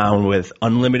somebody down with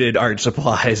unlimited art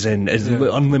supplies and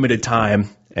unlimited time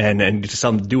and just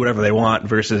tell them to do whatever they want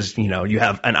versus, you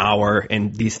have an hour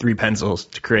and these 3 pencils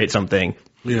to create something.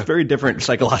 Yeah. Very different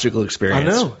psychological experience.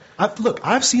 I know.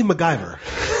 I've seen MacGyver.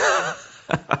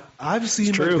 I've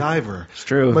seen MacGyver. It's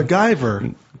true.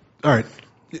 MacGyver. All right.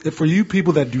 For you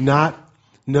people that do not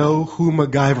know who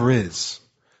MacGyver is,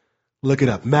 look it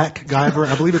up. MacGyver.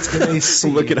 I believe it's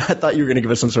M-A-C. Look it up. I thought you were going to give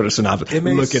us some sort of synopsis.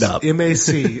 Look it up.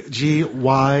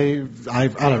 M-A-C-G-Y. I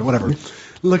don't know. Whatever.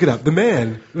 Look it up. The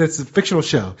man. That's a fictional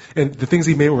show, and the things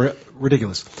he made were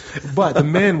ridiculous. But the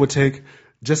man would take.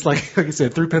 Just like you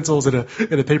said, 3 pencils and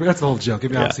a paper. That's the whole joke. I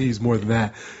mean, obviously, he's more than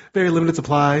that. Very limited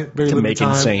supply, very limited time.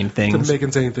 To make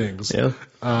insane things. Yeah.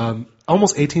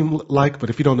 Almost A-Team-like,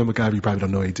 but if you don't know MacGyver, you probably don't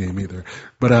know A-Team either.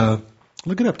 But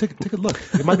look it up. Take a look.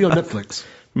 It might be on Netflix.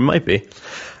 Might be.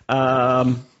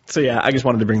 So, yeah, I just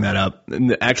wanted to bring that up.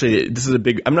 And actually, this is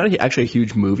I'm not actually a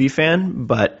huge movie fan,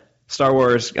 but Star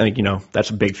Wars,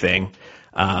 that's a big thing.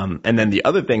 And then the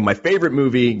other thing, my favorite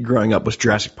movie growing up was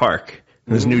Jurassic Park.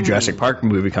 There's a new Jurassic Park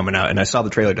movie coming out, and I saw the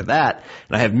trailer to that,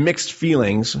 and I have mixed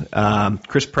feelings.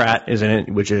 Chris Pratt is in it,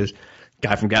 which is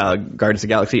guy from Guardians of the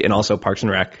Galaxy, and also Parks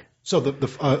and Rec. So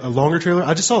a longer trailer?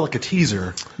 I just saw like a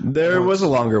teaser. There was a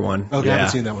longer one. Okay, yeah. I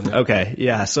haven't seen that one yet. Okay,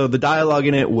 yeah. So the dialogue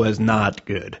in it was not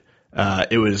good.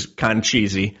 It was kind of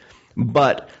cheesy,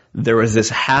 but there was this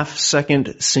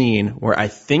half-second scene where I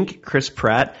think Chris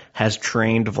Pratt has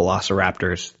trained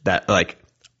velociraptors that like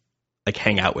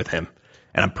hang out with him.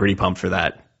 And I'm pretty pumped for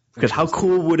that. Because how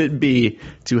cool would it be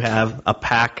to have a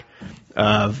pack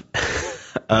of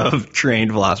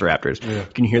trained velociraptors? Yeah.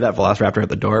 Can you hear that velociraptor at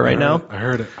the door right now? I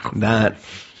heard it. That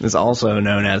is also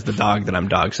known as the dog that I'm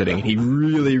dog sitting. He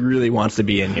really, really wants to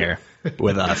be in here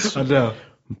with us. I know.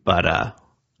 But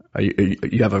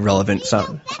you have a relevant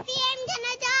sound. Fluffy, I'm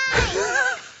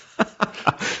gonna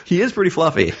die. He is pretty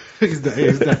fluffy.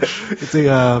 It's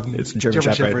a German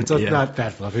Shepherd. So it's not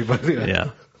that fluffy, but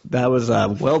yeah. That was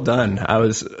well done. I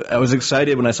was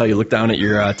excited when I saw you look down at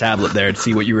your tablet there to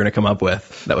see what you were going to come up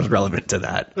with that was relevant to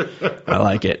that. I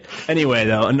like it. Anyway,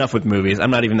 though, enough with movies. I'm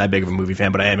not even that big of a movie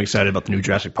fan, but I am excited about the new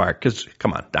Jurassic Park because,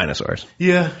 come on, dinosaurs.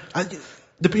 Yeah.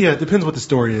 It depends what the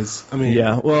story is. I mean,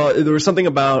 yeah. Well, there was something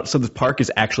about the park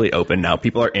is actually open now.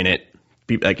 People are in it.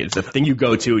 It's a thing you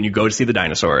go to and you go to see the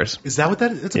dinosaurs. Is that what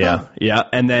it's about? Yeah.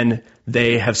 And then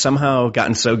they have somehow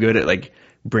gotten so good at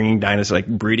breeding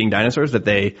dinosaurs that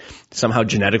they somehow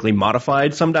genetically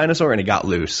modified some dinosaur and it got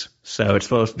loose. So it's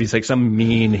supposed to be some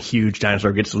mean, huge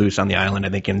dinosaur gets loose on the island, I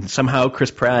think, and somehow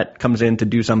Chris Pratt comes in to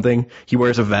do something. He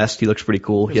wears a vest. He looks pretty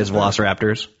cool. He has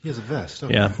velociraptors. He has a vest.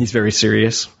 Okay. Yeah, he's very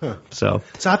serious. Huh. So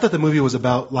I thought the movie was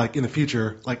about, in the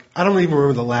future, I don't even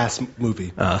remember the last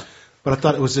movie, but I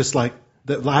thought it was just the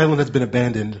island has been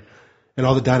abandoned and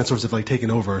all the dinosaurs have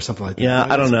taken over or something like that. Yeah,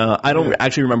 I don't know. I don't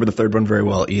actually remember the third one very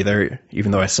well either,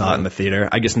 even though I saw it in the theater.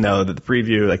 I just know that the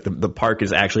preview, the park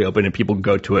is actually open and people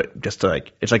go to it just to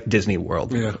it's like Disney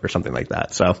World or something like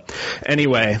that. So,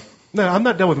 anyway. No, I'm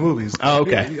not done with movies. Oh,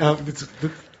 okay.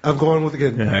 I'm going with,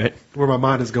 again, all right, where my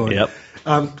mind is going. Yep.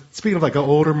 Speaking of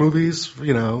older movies,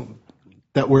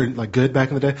 that were good back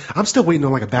in the day, I'm still waiting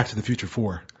on a Back to the Future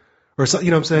 4. Or so,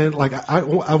 you know what I'm saying?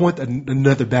 I want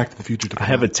another Back to the Future to come I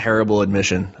have out. a terrible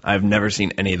admission. I've never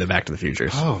seen any of the Back to the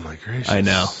Futures. Oh, my gracious. I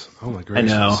know. Oh, my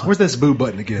gracious. I know. Where's this boo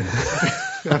button again?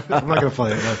 I'm not going to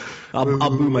play it. I'll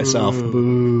boo myself.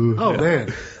 Boo. Oh,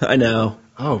 man. I know.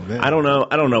 Oh, man. I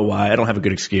don't know why. I don't have a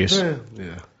good excuse. Yeah.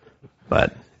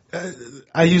 But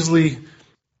I usually,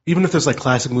 even if there's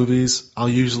classic movies, I'll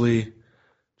usually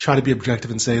try to be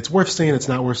objective and say it's worth seeing, it's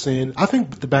not worth seeing. I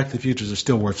think the Back to the Futures are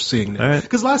still worth seeing now.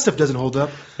 Because a lot of stuff doesn't hold up.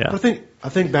 Yeah. But I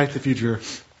think Back to the Future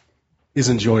is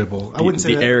enjoyable. I wouldn't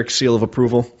say the Eric seal of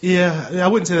approval. Yeah, I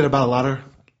wouldn't say that about a lot of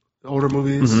older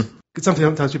movies. Because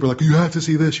sometimes people are like, you have to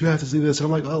see this, you have to see this. And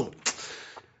I'm like, oh,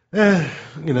 you're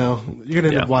going to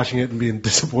end up watching it and being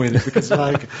disappointed because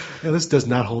this does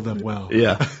not hold up well.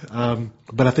 Yeah.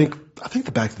 But I think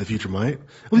the Back to the Future might.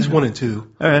 At least 1 and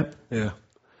 2. All right. Yeah.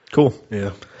 Cool.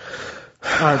 Yeah.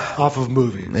 All right, off of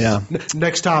movies. Yeah.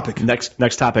 Next topic. Next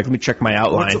topic. Let me check my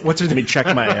outline. Let me check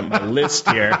my list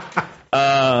here.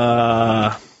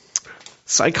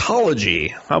 Psychology.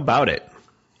 How about it?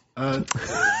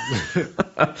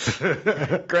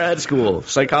 Grad school,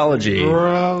 psychology,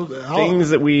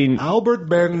 things that we. Albert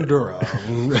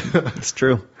Bandura. It's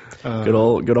true. Good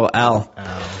old Al.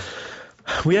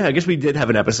 Well, yeah, I guess we did have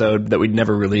an episode that we'd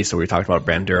never released, so we talked about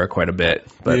Bandura quite a bit,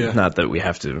 but not that we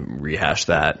have to rehash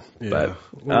that. Yeah. But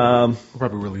we'll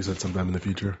probably release it sometime in the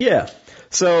future. Yeah.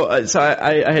 So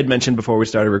I had mentioned before we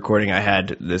started recording, I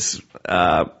had this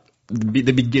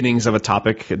the beginnings of a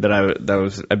topic that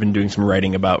I've been doing some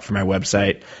writing about for my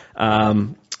website.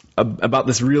 About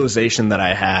this realization that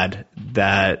I had,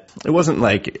 that it wasn't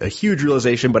like a huge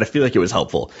realization, but I feel like it was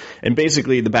helpful. And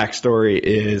basically the backstory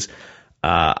is,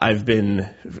 I've been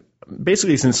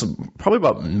basically since probably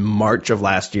about March of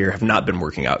last year have not been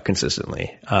working out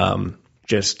consistently.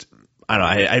 I don't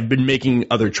know, I've been making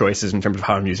other choices in terms of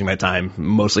how I'm using my time,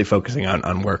 mostly focusing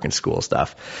on work and school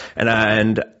stuff.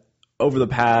 And over the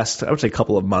past, I would say,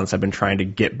 couple of months, I've been trying to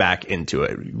get back into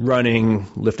it. Running,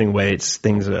 lifting weights,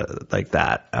 things like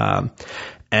that.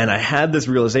 And I had this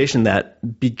realization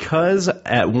that because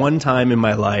at one time in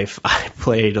my life, I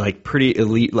played like pretty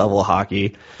elite level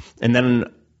hockey, and then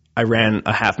I ran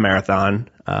a half marathon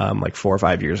like 4 or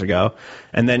 5 years ago.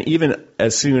 And then even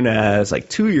as soon as like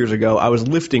 2 years ago, I was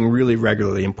lifting really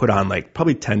regularly and put on like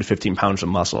probably 10 to 15 pounds of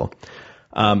muscle.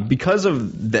 Because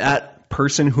of that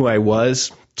person who I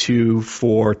was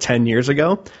 10 years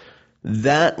ago,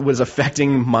 that was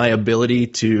affecting my ability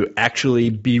to actually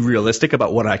be realistic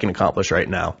about what I can accomplish right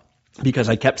now. Because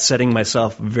I kept setting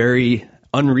myself very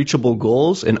unreachable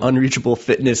goals and unreachable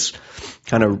fitness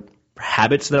kind of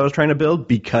habits that I was trying to build,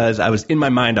 because I was in my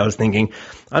mind, I was thinking,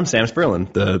 I'm Sam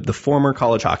Sperlin, the former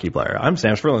college hockey player. I'm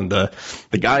Sam Sperlin,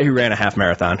 the guy who ran a half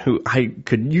marathon,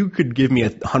 you could give me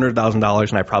 $100,000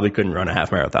 and I probably couldn't run a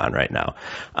half marathon right now.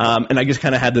 And I just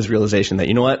kind of had this realization that,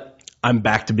 you know what, I'm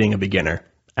back to being a beginner.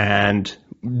 And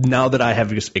now that I have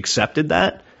just accepted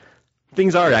that,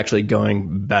 things are actually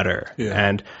going better. Yeah.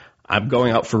 And I'm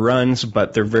going out for runs,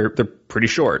 but they're pretty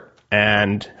short.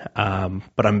 And,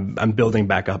 but I'm building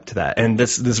back up to that. And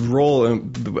this role,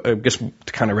 I guess to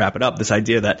kind of wrap it up, this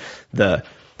idea that the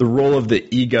role of the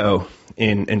ego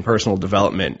in personal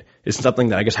development is something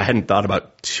that I guess I hadn't thought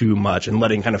about too much, and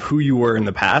letting kind of who you were in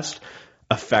the past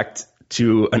affect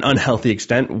to an unhealthy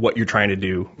extent what you're trying to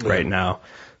do right now.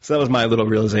 So that was my little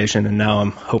realization. And now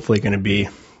I'm hopefully going to be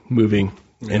moving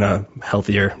in a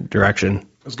healthier direction.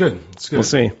 That's good. That's good. We'll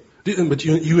see. But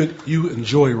you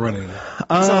enjoy running.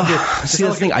 See,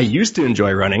 the thing, I used to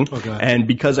enjoy running, and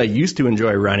because I used to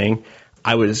enjoy running,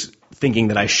 I was thinking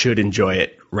that I should enjoy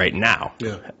it right now.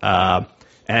 Yeah.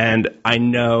 And I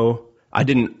know I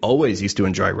didn't always used to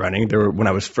enjoy running. When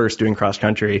I was first doing cross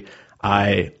country,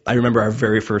 I remember our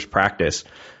very first practice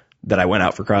that I went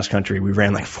out for cross country. We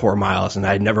ran like 4 miles, and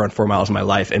I had never run 4 miles in my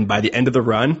life. And by the end of the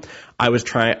run, I was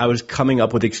coming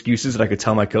up with excuses that I could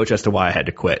tell my coach as to why I had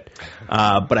to quit.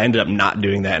 But I ended up not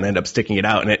doing that and ended up sticking it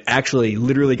out. And it actually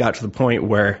literally got to the point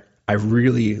where I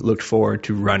really looked forward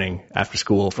to running after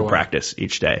school for practice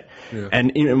each day. Yeah.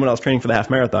 And even when I was training for the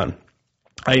half marathon,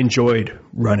 I enjoyed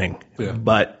running,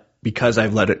 but because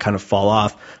I've let it kind of fall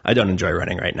off, I don't enjoy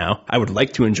running right now. I would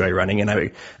like to enjoy running,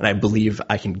 and I believe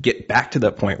I can get back to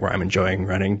that point where I'm enjoying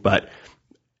running, but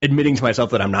admitting to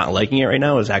myself that I'm not liking it right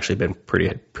now has actually been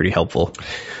pretty helpful.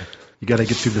 You got to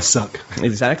get through the suck.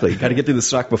 Exactly. You got to get through the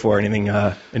suck before anything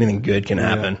good can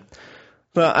happen.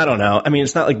 Well, I don't know. I mean,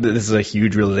 it's not like this is a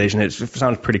huge realization. It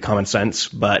sounds pretty common sense,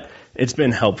 but it's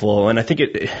been helpful. And I think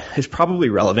it is probably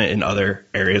relevant in other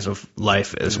areas of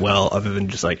life as well, other than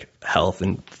just like health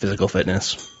and physical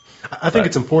fitness. I think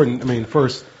it's important. I mean,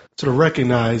 first, sort of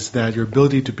recognize that your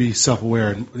ability to be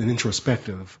self-aware and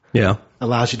introspective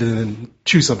allows you to then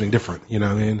choose something different. You know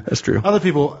what I mean? That's true. Other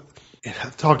people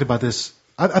have talked about this.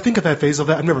 I think of that phase of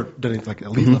that. I've never done any like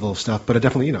elite level of stuff, but I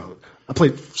definitely, I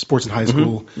played sports in high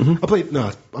school. I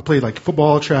played like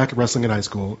football, track, and wrestling in high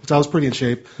school. So I was pretty in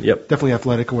shape. Yep. Definitely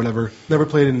athletic or whatever. Never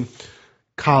played in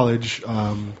college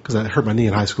because I hurt my knee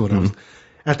in high school. And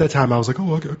at that time, I was like,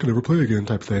 I could never play again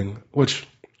type thing, which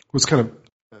was kind of,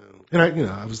 and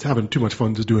I was having too much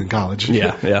fun to do in college.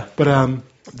 Yeah. But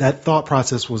that thought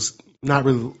process was not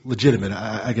really legitimate,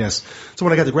 I guess. So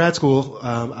when I got to grad school,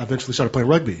 I eventually started playing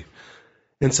rugby.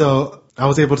 And so I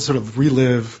was able to sort of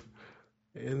relive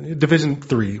Division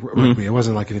III rugby. It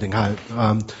wasn't like anything high.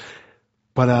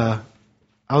 But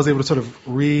I was able to sort of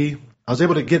I was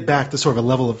able to get back to sort of a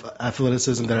level of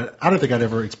athleticism that I don't think I'd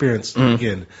ever experienced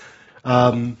again.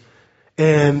 And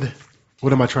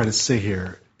what am I trying to say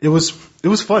here? It was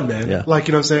fun, man. Yeah. Like,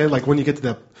 you know what I'm saying? Like when you get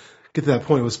to that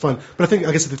point, it was fun. But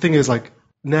I guess the thing is like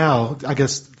now, I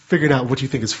guess figuring out what you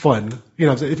think is fun. You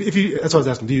know what I'm saying? If you, that's what I was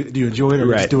asking. Do you enjoy it, or are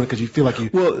you just doing it because you feel like you?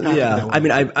 Well, yeah. I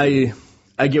mean,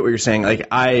 I get what you're saying. Like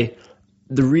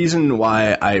the reason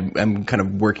why I'm kind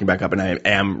of working back up and I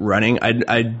am running,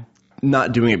 I'm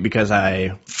not doing it because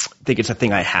I think it's a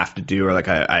thing I have to do, or like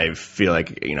I feel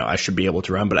like, I should be able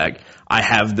to run, but I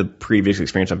have the previous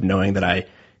experience of knowing that I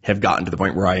have gotten to the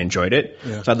point where I enjoyed it.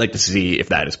 Yeah. So I'd like to see if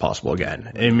that is possible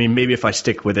again. I mean, maybe if I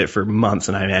stick with it for months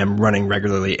and I am running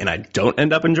regularly and I don't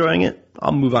end up enjoying it,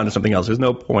 I'll move on to something else. There's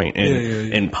no point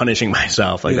in punishing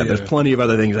myself like that. There's plenty of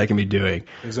other things I can be doing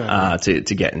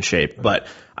to get in shape. But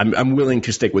I'm willing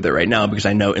to stick with it right now because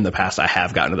I know in the past I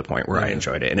have gotten to the point where I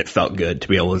enjoyed it and it felt good to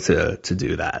be able to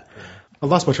do that. I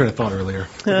lost my train of thought earlier.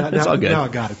 It's all good. Now I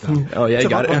got it, though. Oh, yeah, you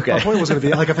got it? Okay. My point was going to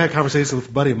be, like, I've had conversations with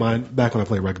a buddy of mine back when I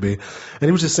played rugby, and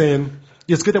he was just saying,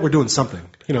 it's good that we're doing something.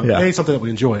 You know, something that we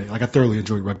enjoy. Like, I thoroughly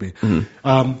enjoy rugby.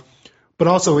 Mm-hmm. But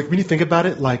also, like, when you think about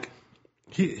it, like,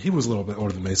 he was a little bit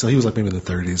older than me, so he was, like, maybe in the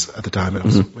 30s at the time, and I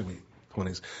was maybe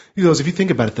 20s. He goes, if you think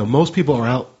about it, though, most people are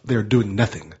out there doing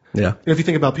nothing. Yeah. You know, if you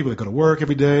think about people that go to work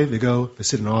every day, they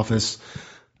sit in an office,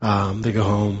 they go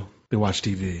home, they watch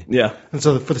TV. Yeah. And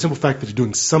so for the simple fact that you're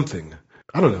doing something,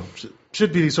 I don't know,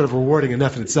 should be sort of rewarding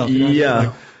enough in itself. You know?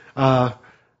 Yeah. Like,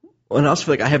 and I also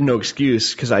feel like I have no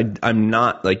excuse because I'm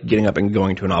not like getting up and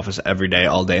going to an office every day,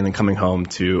 all day, and then coming home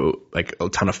to like a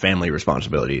ton of family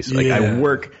responsibilities. Like I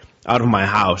work out of my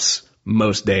house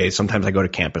most days. Sometimes I go to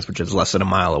campus, which is less than a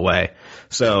mile away.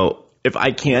 So if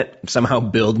I can't somehow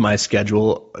build my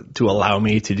schedule to allow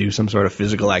me to do some sort of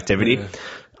physical activity,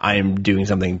 I am doing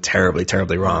something terribly,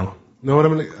 terribly wrong. No, what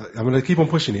I'm gonna keep on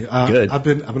pushing you. Good. I'm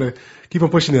gonna keep on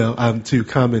pushing you to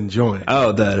come and join.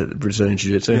 Oh, the Brazilian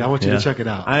Jiu-Jitsu. Yeah, I want you to check it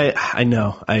out. I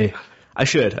know. I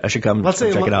should come. Let's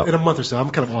say check it out in a month or so. I'm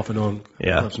kind of off and on.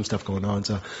 Yeah. I have some stuff going on.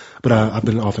 So, but I've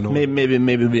been off and on. Maybe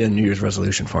it'll be a New Year's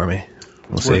resolution for me.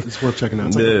 We'll see. It's worth checking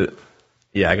out.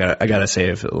 I gotta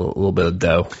save a little bit of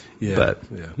dough. Yeah.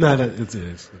 But no,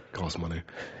 it costs money.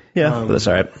 Yeah, but that's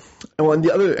all right. Well, and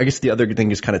the other thing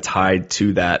is kind of tied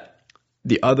to that.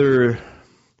 The other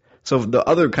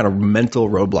kind of mental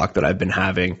roadblock that I've been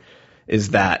having is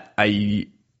that I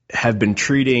have been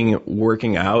treating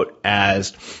working out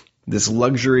as this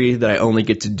luxury that I only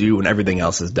get to do when everything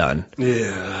else is done.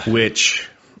 Yeah. Which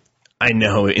I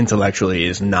know intellectually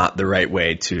is not the right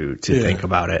way to think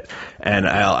about it. And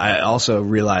I also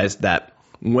realized that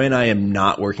when I am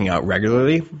not working out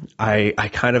regularly, I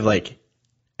kind of like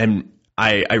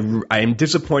I am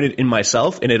disappointed in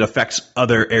myself, and it affects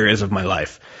other areas of my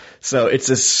life. So it's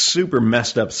a super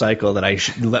messed up cycle that I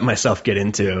should let myself get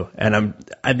into, and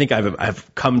I think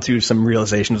I've come to some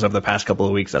realizations over the past couple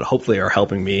of weeks that hopefully are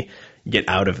helping me get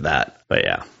out of that. But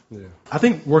yeah. I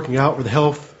think working out with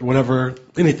health, whatever,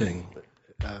 anything.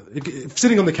 If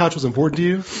sitting on the couch was important to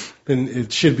you, then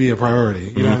it should be a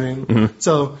priority. You know what I mean? Mm-hmm.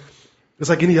 So it's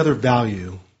like any other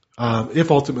value.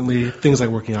 If ultimately things like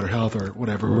working out or health or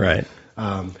whatever, right.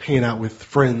 Hanging out with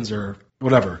friends or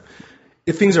whatever,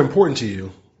 if things are important to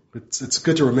you, it's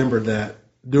good to remember that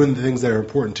doing the things that are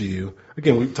important to you.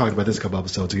 Again, we talked about this a couple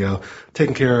episodes ago.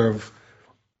 Taking care of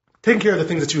the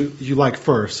things that you like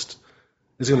first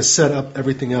is going to set up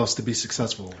everything else to be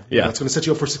successful. Yeah, it's going to set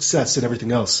you up for success in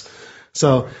everything else.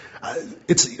 So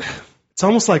it's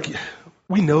almost like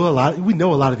we know a lot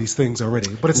of these things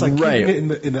already, but it's like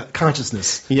keeping it in the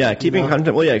consciousness. Yeah, keeping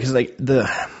content. Well, yeah, because like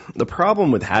the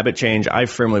problem with habit change, I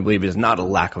firmly believe, is not a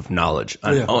lack of knowledge,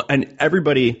 and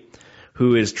everybody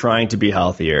who is trying to be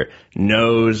healthier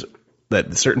knows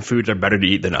that certain foods are better to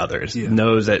eat than others,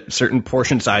 knows that certain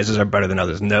portion sizes are better than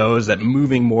others, knows that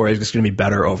moving more is just going to be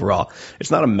better overall.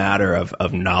 It's not a matter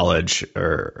of knowledge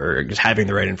or just having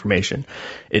the right information.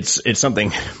 It's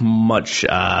something much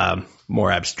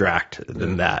more abstract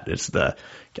than that.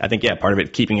 I think part of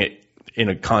it, keeping it in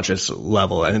a conscious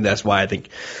level. I think that's why I think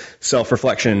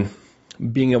self-reflection,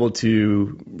 being able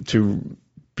to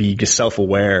be just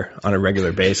self-aware on a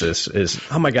regular basis is,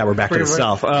 oh my God, we're back to the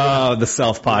self. Oh, the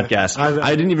self podcast.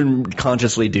 I didn't even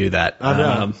consciously do that. I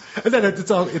know. And then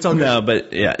it's all good. No,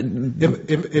 but yeah.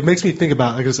 It makes me think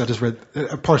about, I guess I just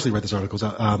partially read this article.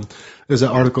 There's an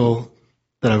article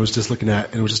that I was just looking at,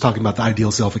 and it was just talking about the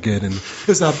ideal self again. And it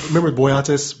was, remember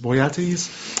Boyatis?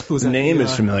 Who was the name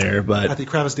is familiar, but I think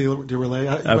Kravis de Relay.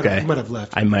 Okay. He might have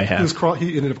left. I might have.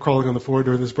 He ended up crawling on the floor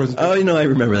during this presentation. Oh, I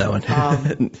remember that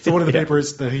one. So one of the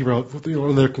papers that he wrote, one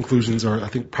of their conclusions, or I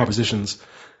think propositions,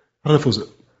 I don't know if it was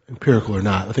empirical or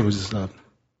not. I think it was just a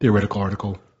theoretical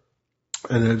article.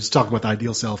 And it was talking about the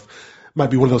ideal self.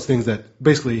 Might be one of those things that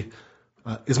basically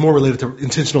is more related to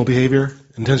intentional behavior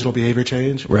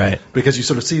change. Right. Because you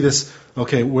sort of see this,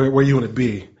 okay, where you want to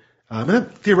be. And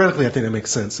that, theoretically, I think that makes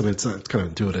sense. I mean, it's kind of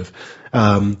intuitive.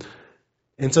 And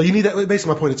so you need that,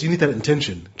 basically my point is you need that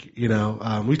intention.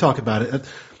 We talk about it,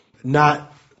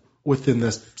 not within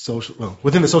the social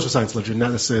science literature,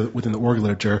 not necessarily within the org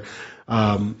literature.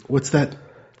 What's that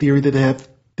theory that they have?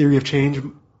 Theory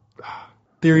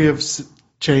of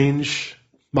change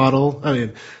model. I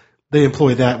mean, they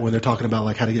employ that when they're talking about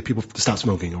like how to get people to stop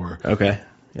smoking or okay,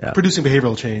 producing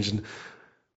behavioral change. And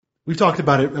we've talked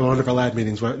about it in one of our lab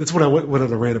meetings. Right? That's when I went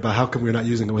on a rant about how come we're not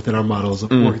using it within our models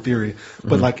of work theory,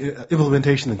 but like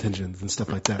implementation intentions and stuff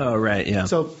like that. Oh, right, yeah.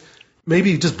 So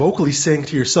maybe just vocally saying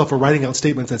to yourself or writing out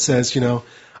statements that says,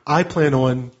 I plan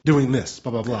on doing this,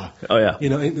 blah, blah, blah. Oh, yeah.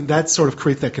 And that sort of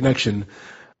creates that connection.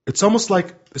 It's almost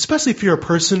like, especially if you're a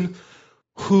person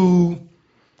who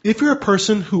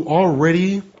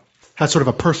already has sort of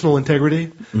a personal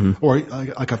integrity, or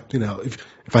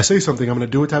if I say something, I'm going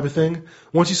to do it type of thing.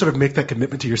 Once you sort of make that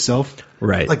commitment to yourself,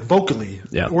 right, like vocally,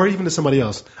 or even to somebody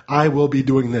else, I will be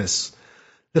doing this,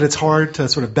 then it's hard to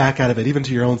sort of back out of it, even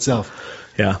to your own self.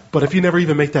 Yeah. But if you never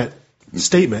even make that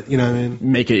statement, you know what I mean?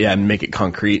 Make it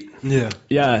concrete. Yeah.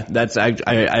 Yeah, that's,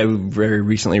 I very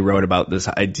recently wrote about this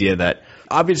idea that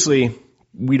obviously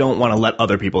we don't want to let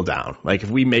other people down. Like if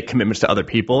we make commitments to other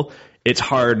people, it's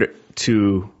hard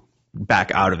to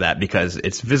back out of that because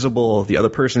it's visible, the other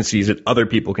person sees it, other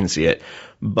people can see it.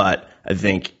 But I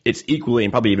think it's equally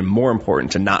and probably even more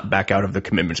important to not back out of the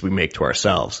commitments we make to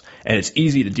ourselves. And it's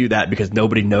easy to do that because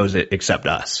nobody knows it except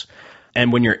us.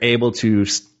 And when you're able to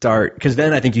start, because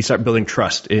then I think you start building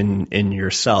trust in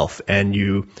yourself, and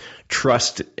you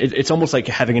trust, it's almost like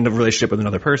having a relationship with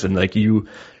another person. Like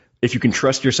if you can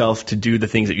trust yourself to do the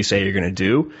things that you say you're going to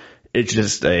do, it's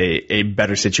just a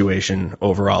better situation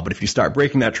overall. But if you start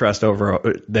breaking that trust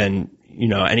over, then,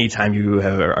 anytime you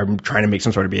are trying to make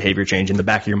some sort of behavior change, in the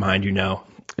back of your mind,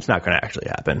 it's not going to actually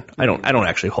happen. I don't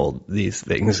actually hold these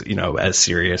things, as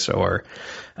serious or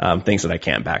things that I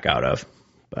can't back out of.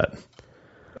 But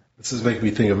this is making me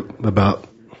think about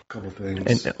a couple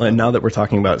things. And now that we're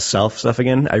talking about self stuff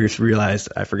again, I just realized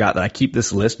I forgot that I keep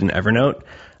this list in Evernote.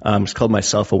 It's called my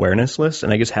self-awareness list,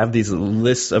 and I just have these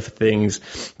lists of things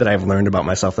that I've learned about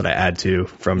myself that I add to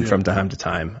from time to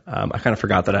time. I kind of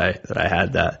forgot that I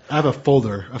had that. I have a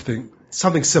folder of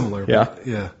something similar. Yeah,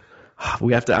 yeah.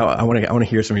 We have to. I want to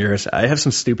hear some of yours. I have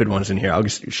some stupid ones in here. I'll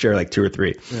just share like 2 or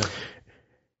 3. Yeah.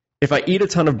 If I eat a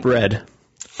ton of bread,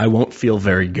 I won't feel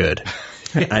very good.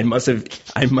 I must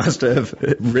have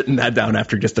written that down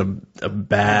after just a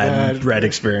bad bread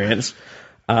experience.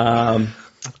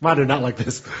 Mine are not like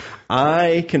this.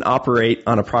 I can operate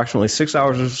on approximately 6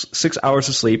 hours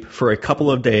of sleep for a couple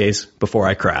of days before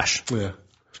I crash. Yeah.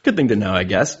 Good thing to know, I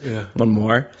guess. Yeah. One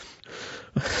more.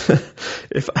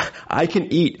 If I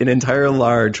can eat an entire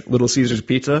large Little Caesars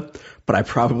pizza, but I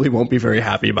probably won't be very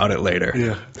happy about it later.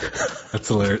 Yeah. That's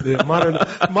hilarious. Yeah, mine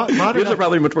These are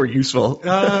probably much more useful.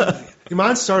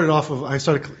 Mine started off of, I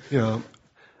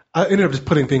ended up just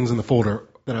putting things in the folder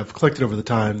that I've collected over the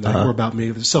time that were about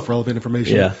me, self-relevant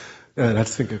information. Yeah. And I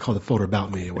think I called it folder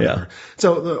about me or whatever. Yeah.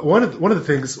 So one of the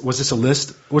things was just a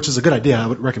list, which is a good idea. I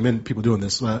would recommend people doing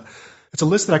this. It's a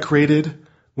list that I created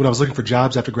when I was looking for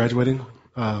jobs after graduating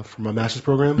from my master's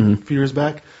program a few years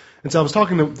back. And so I was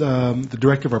talking to the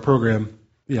director of our program.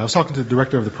 Yeah, I was talking to the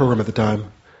director of the program at the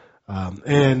time.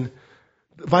 And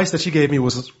the advice that she gave me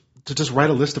was to just write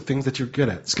a list of things that you're good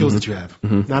at, skills that you have.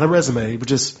 Not a resume, but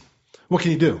just what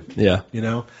can you do? Yeah.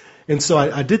 And so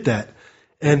I did that.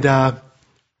 And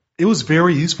it was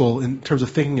very useful in terms of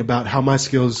thinking about how my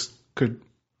skills could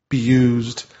be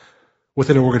used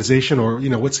within an organization, or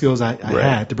what skills I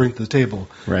had to bring to the table.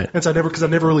 Right. And so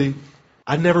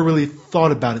I never really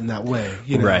thought about it in that way.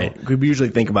 Right. We usually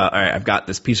think about, all right, I've got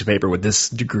this piece of paper with this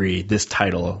degree, this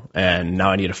title, and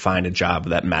now I need to find a job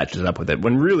that matches up with it.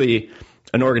 When really,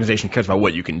 an organization cares about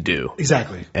what you can do.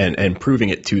 Exactly. And proving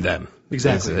it to them.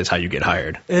 Exactly. Is how you get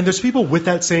hired. And there's people with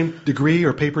that same degree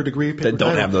or paper degree that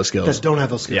don't have those skills. That don't have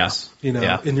those skills.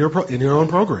 Yeah. In your own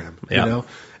program. Yeah.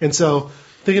 And so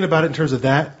thinking about it in terms of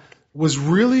that was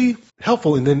really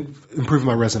helpful in then improving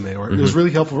my resume, or it was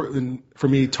really helpful for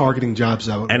me targeting jobs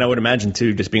out. And I would imagine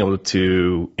too, just being able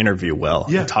to interview well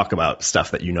Yeah. and talk about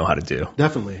stuff that you know how to do.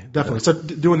 Definitely. So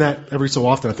doing that every so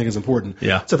often I think is important.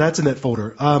 Yeah. So that's in that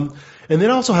folder. And then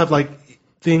I also have like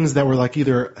things that were like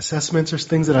either assessments or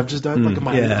things that I've just done, like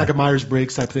a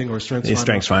Myers-Briggs type thing or a Strengths Finder.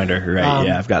 Strengths Finder, right?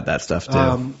 Yeah, I've got that stuff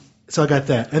too. So I got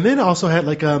that. And then I also had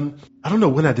like, I don't know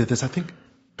when I did this. I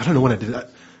don't know when I did it.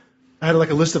 I had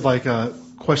like a list of like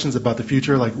questions about the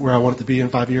future, like where I want it to be in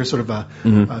 5 years, sort of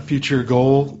a future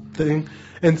goal thing.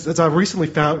 And so I recently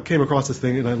came across this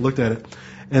thing and I looked at it,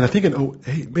 and I think it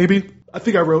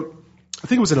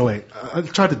was in 08. I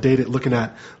tried to date it looking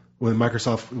at when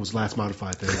Microsoft was last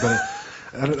modified there.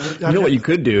 But what you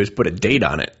could do is put a date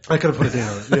on it. I could have put a date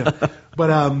on it, yeah. But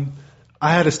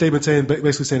I had a statement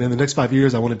basically saying in the next 5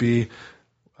 years I want to be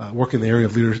working in the area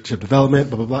of leadership development,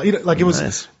 blah, blah, blah. Like it was...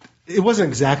 Nice. It wasn't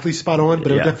exactly spot on,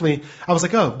 but it definitely, I was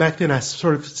like, oh, back then I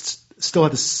sort of still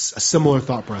had a similar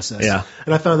thought process. Yeah.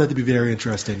 And I found that to be very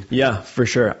interesting. Yeah, for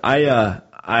sure. I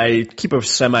I keep a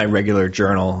semi-regular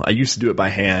journal. I used to do it by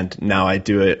hand. Now I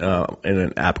do it in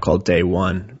an app called Day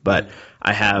One. But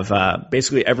I have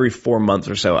basically every 4 months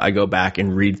or so, I go back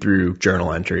and read through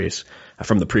journal entries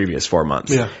from the previous 4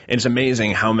 months. Yeah. And it's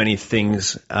amazing how many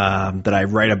things that I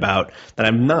write about that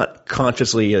I'm not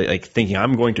consciously like thinking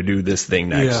I'm going to do this thing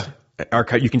next.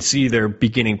 You can see their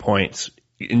beginning points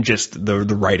in just the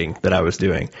writing that I was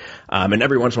doing. And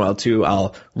every once in a while too,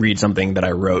 I'll read something that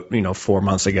I wrote, 4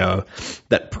 months ago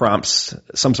that prompts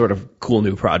some sort of cool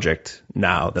new project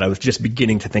now that I was just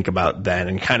beginning to think about then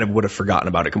and kind of would have forgotten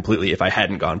about it completely if I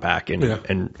hadn't gone back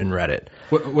and read it.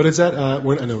 What is that? I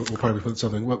know we'll probably put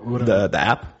something. What the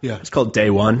app? Yeah. It's called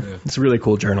Day One. Yeah. It's a really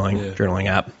cool journaling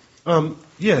app.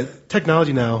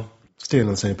 Technology now, staying on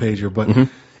the same page here, but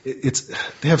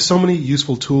they have so many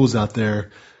useful tools out there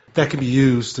that can be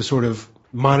used to sort of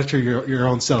monitor your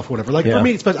own self, whatever. Like for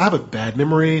me, I have a bad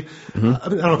memory. I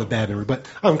don't have a bad memory, but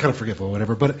I'm kind of forgetful,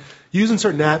 whatever. But using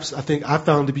certain apps, I think I've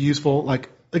found to be useful. Like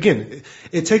again,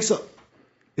 it takes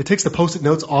the Post-it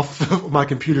notes off of my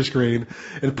computer screen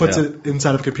and puts it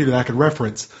inside of a computer that I can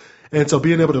reference. And so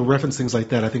being able to reference things like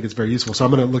that, I think is very useful. So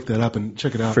I'm going to look that up and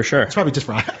check it out. For sure. It's probably just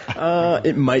for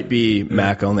it might be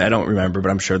Mac only. I don't remember, but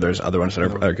I'm sure there's other ones that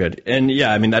are good. And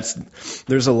yeah, I mean,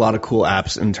 there's a lot of cool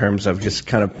apps in terms of just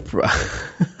kind of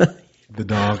the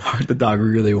dog. The dog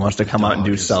really wants to come out and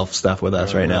do self stuff with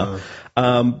us right now.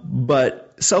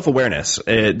 But self-awareness,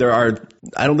 I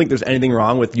don't think there's anything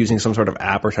wrong with using some sort of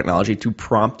app or technology to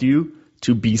prompt you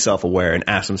to be self-aware and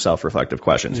ask some self-reflective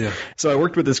questions. Yeah. So I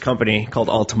worked with this company called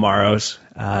All Tomorrows.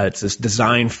 It's this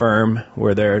design firm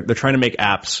where they're trying to make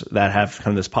apps that have kind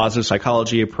of this positive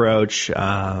psychology approach.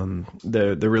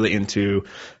 They're really into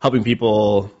helping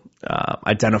people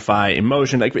identify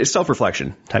emotion, like it's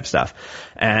self-reflection type stuff.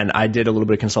 And I did a little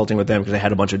bit of consulting with them because they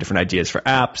had a bunch of different ideas for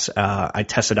apps. I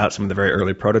tested out some of the very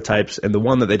early prototypes, and the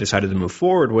one that they decided to move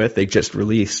forward with, they just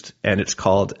released, and it's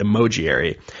called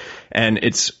Emojiary. And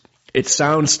it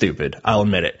sounds stupid, I'll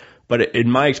admit it, but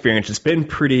in my experience, it's been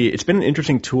an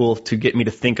interesting tool to get me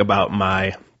to think about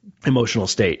my emotional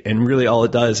state. And really all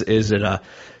it does is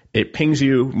it pings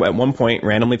you at one point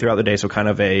randomly throughout the day. So kind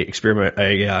of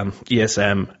ESM,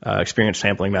 experience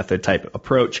sampling method type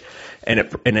approach. And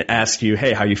it asks you,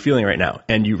 hey, how are you feeling right now?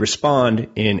 And you respond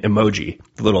in emoji,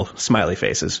 the little smiley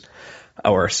faces,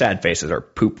 or sad faces, or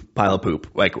pile of poop,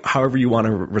 like however you want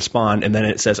to respond. And then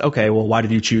it says, okay, well, why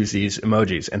did you choose these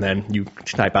emojis? And then you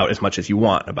type out as much as you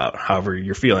want about however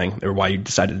you're feeling or why you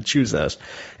decided to choose those.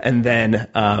 And then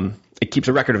it keeps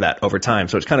a record of that over time.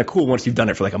 So it's kind of cool once you've done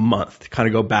it for like a month to kind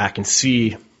of go back and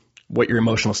see what your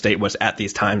emotional state was at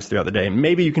these times throughout the day.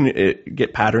 Maybe you can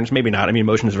get patterns, maybe not. I mean,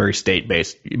 emotion is very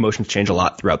state-based. Emotions change a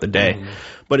lot throughout the day.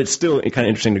 But it's still kind of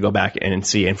interesting to go back and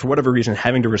see. And for whatever reason,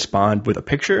 having to respond with a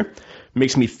picture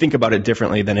makes me think about it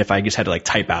differently than if I just had to like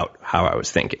type out how I was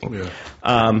thinking.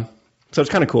 Yeah. So it's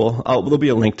kind of cool. There'll be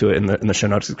a link to it in the show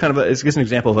notes. It's just an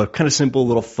example of a kind of simple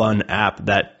little fun app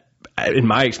that, in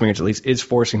my experience at least, is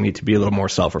forcing me to be a little more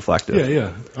self-reflective.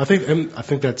 Yeah. I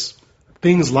think that's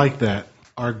things like that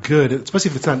are good,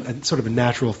 especially if it's not sort of a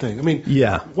natural thing. I mean,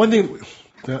 one thing,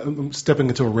 I'm stepping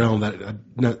into a realm that I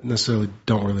not necessarily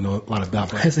don't really know a lot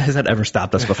about. Has that ever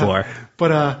stopped us before?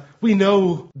 But we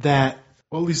know that,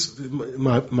 well, at least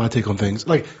my take on things,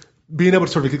 like being able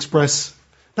to sort of express,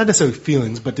 not necessarily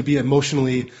feelings, but to be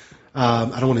emotionally, I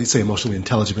don't want to say emotionally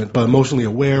intelligent, but emotionally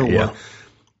aware. Yeah.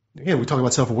 Again, we talk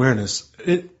about self-awareness.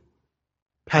 It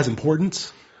has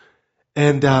importance.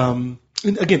 And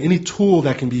again, any tool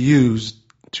that can be used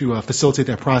to facilitate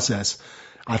that process,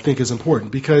 I think is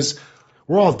important because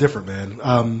we're all different,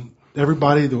 man.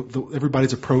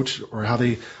 Everybody's approach or how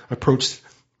they approach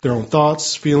their own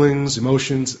thoughts, feelings,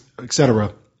 emotions,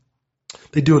 etc.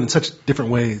 They do it in such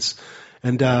different ways.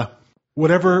 And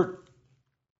whatever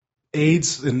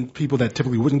aids in people that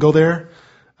typically wouldn't go there,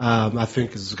 I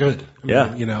think is good.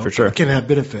 For sure. It can have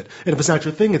benefit. And if it's not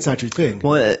your thing, it's not your thing.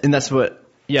 Well, and that's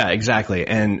exactly.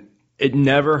 And it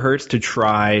never hurts to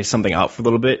try something out for a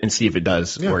little bit and see if it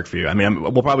does work for you. I mean,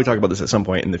 we'll probably talk about this at some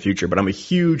point in the future, but I'm a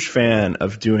huge fan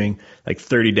of doing like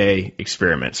 30-day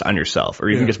experiments on yourself, or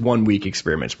even just 1 week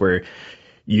experiments where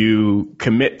you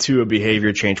commit to a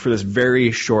behavior change for this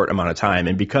very short amount of time.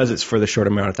 And because it's for the short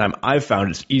amount of time, I've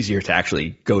found it's easier to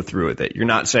actually go through with it. You're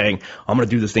not saying, I'm going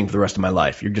to do this thing for the rest of my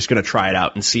life. You're just going to try it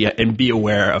out and see it and be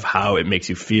aware of how it makes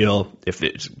you feel. If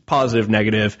it's positive,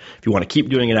 negative, if you want to keep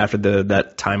doing it after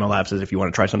that time elapses, if you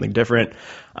want to try something different.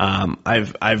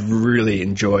 I've really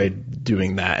enjoyed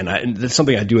doing that. And it's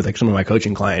something I do with like some of my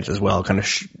coaching clients as well.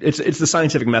 It's the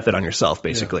scientific method on yourself,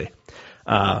 basically.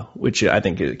 Which I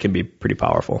think it can be pretty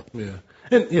powerful. Yeah.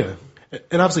 And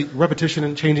And obviously, repetition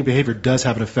and changing behavior does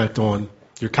have an effect on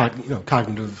your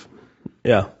cognitive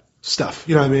Yeah. stuff.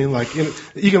 You know what I mean? Like,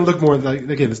 you can look more like,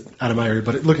 again, it's out of my area,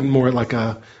 but looking more like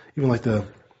even like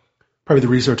probably the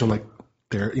research on like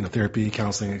therapy,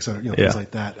 counseling, et cetera, things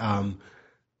like that.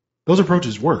 Those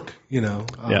approaches work,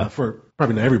 for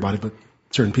probably not everybody, but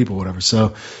certain people, whatever.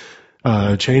 So,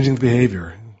 changing the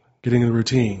behavior, getting in the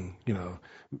routine,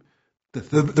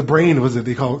 the brain was it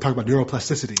they talk about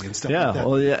neuroplasticity and stuff. Yeah, like that.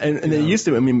 well, yeah, and it used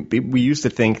to. I mean, we used to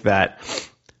think that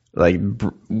like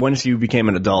once you became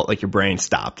an adult, like your brain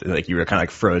stopped, like you were kind of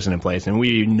like frozen in place, and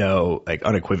we know like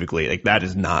unequivocally, like that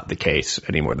is not the case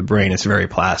anymore. The brain is very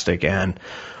plastic, and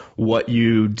what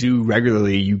you do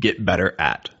regularly, you get better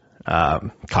at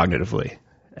cognitively,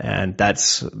 and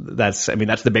that's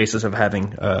the basis of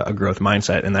having a growth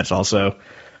mindset, and that's also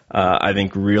I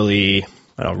think really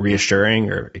reassuring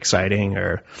or exciting,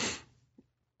 or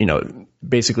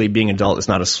basically being an adult is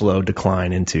not a slow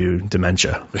decline into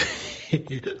dementia,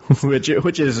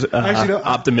 which is actually,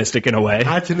 optimistic in a way.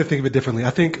 I tend to think of it differently.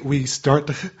 I think as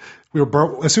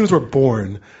soon as we're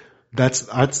born, that's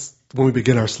when we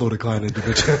begin our slow decline into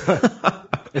dementia.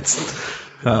 That's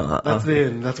the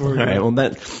end. That's where we're all right. Well,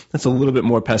 that's a little bit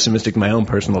more pessimistic than my own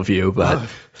personal view, but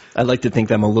I'd like to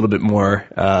think I'm a little bit more,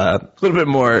 I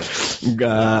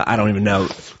don't even know,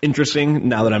 interesting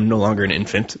now that I'm no longer an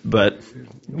infant. But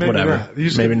maybe whatever, not.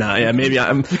 Maybe not. Yeah, maybe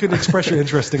I'm. You can express your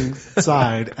interesting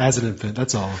side as an infant.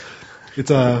 That's all. It's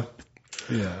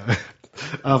yeah.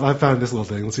 I found this little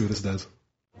thing. Let's see what this does.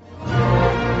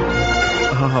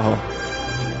 Oh,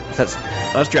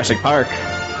 that's Jurassic Park.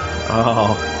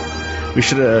 Oh, we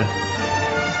should have.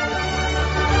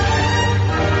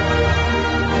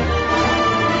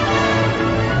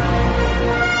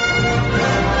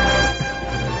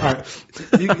 All right,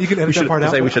 you can edit that part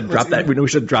out. We should drop that. We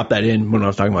should drop that in when I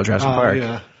was talking about Jurassic Park.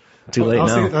 Yeah. Too late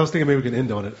now. I was thinking maybe we can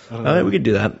end on it. I don't know. We could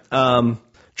do that.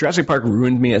 Jurassic Park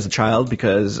ruined me as a child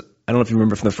because I don't know if you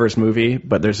remember from the first movie,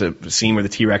 but there's a scene where the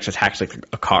T-Rex attacks like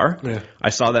a car. Yeah. I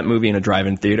saw that movie in a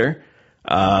drive-in theater,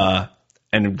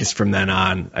 and just from then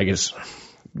on, I guess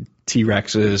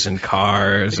T-Rexes and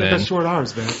cars They got and the short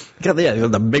arms, man. yeah,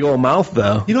 the big old mouth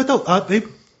though. You know what though? They've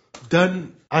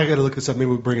done. I got to look this up. Maybe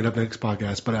we'll bring it up next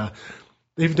podcast. But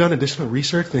they've done additional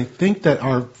research. They think that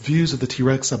our views of the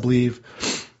T-Rex, I believe,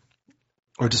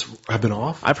 have been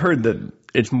off. I've heard that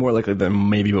it's more likely than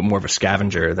maybe more of a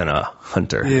scavenger than a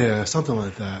hunter. Yeah, something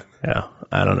like that. Yeah,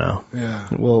 I don't know. Yeah.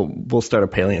 We'll start a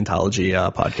paleontology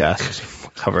podcast.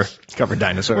 cover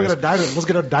dinosaurs. Let's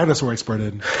get a dinosaur expert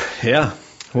in. Yeah.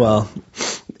 Well,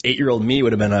 8-year-old me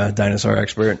would have been a dinosaur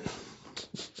expert.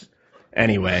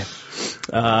 Anyway, is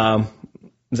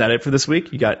that it for this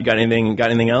week? You got anything? Got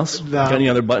anything else? No. Got any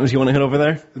other buttons you want to hit over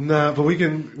there? Nah, but we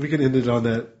can end it on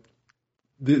that.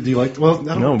 Do you like? Well,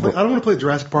 I don't want to play the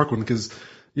Jurassic Park one because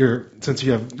you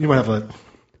might have a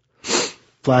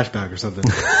flashback or something.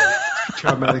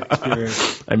 Traumatic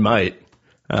experience. I might.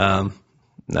 No,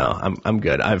 I'm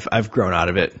good. I've grown out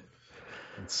of it.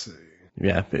 Let's see.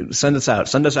 Yeah, send us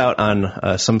out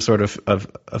on some sort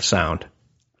of sound.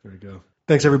 There you go.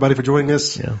 Thanks everybody for joining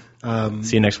us. Yeah.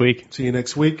 See you next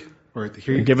week. Or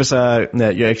hear you. Give us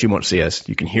you actually won't see us.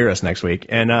 You can hear us next week,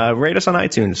 and rate us on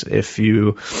iTunes if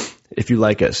you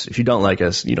like us. If you don't like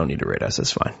us, you don't need to rate us.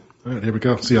 That's fine. All right, here we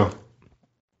go. See y'all.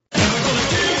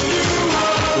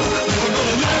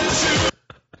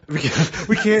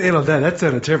 We can't end on that. That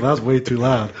sounded terrible. That was way too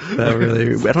loud. That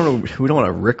really, I don't know. We don't want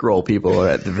to rickroll people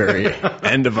at the very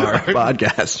end of our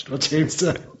podcast. I'll change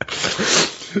that.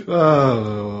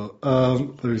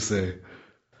 Let me see.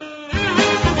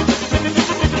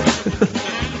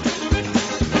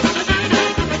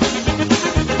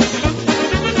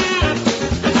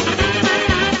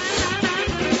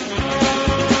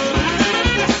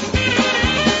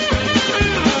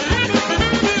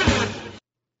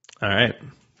 All right.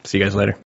 See you guys later.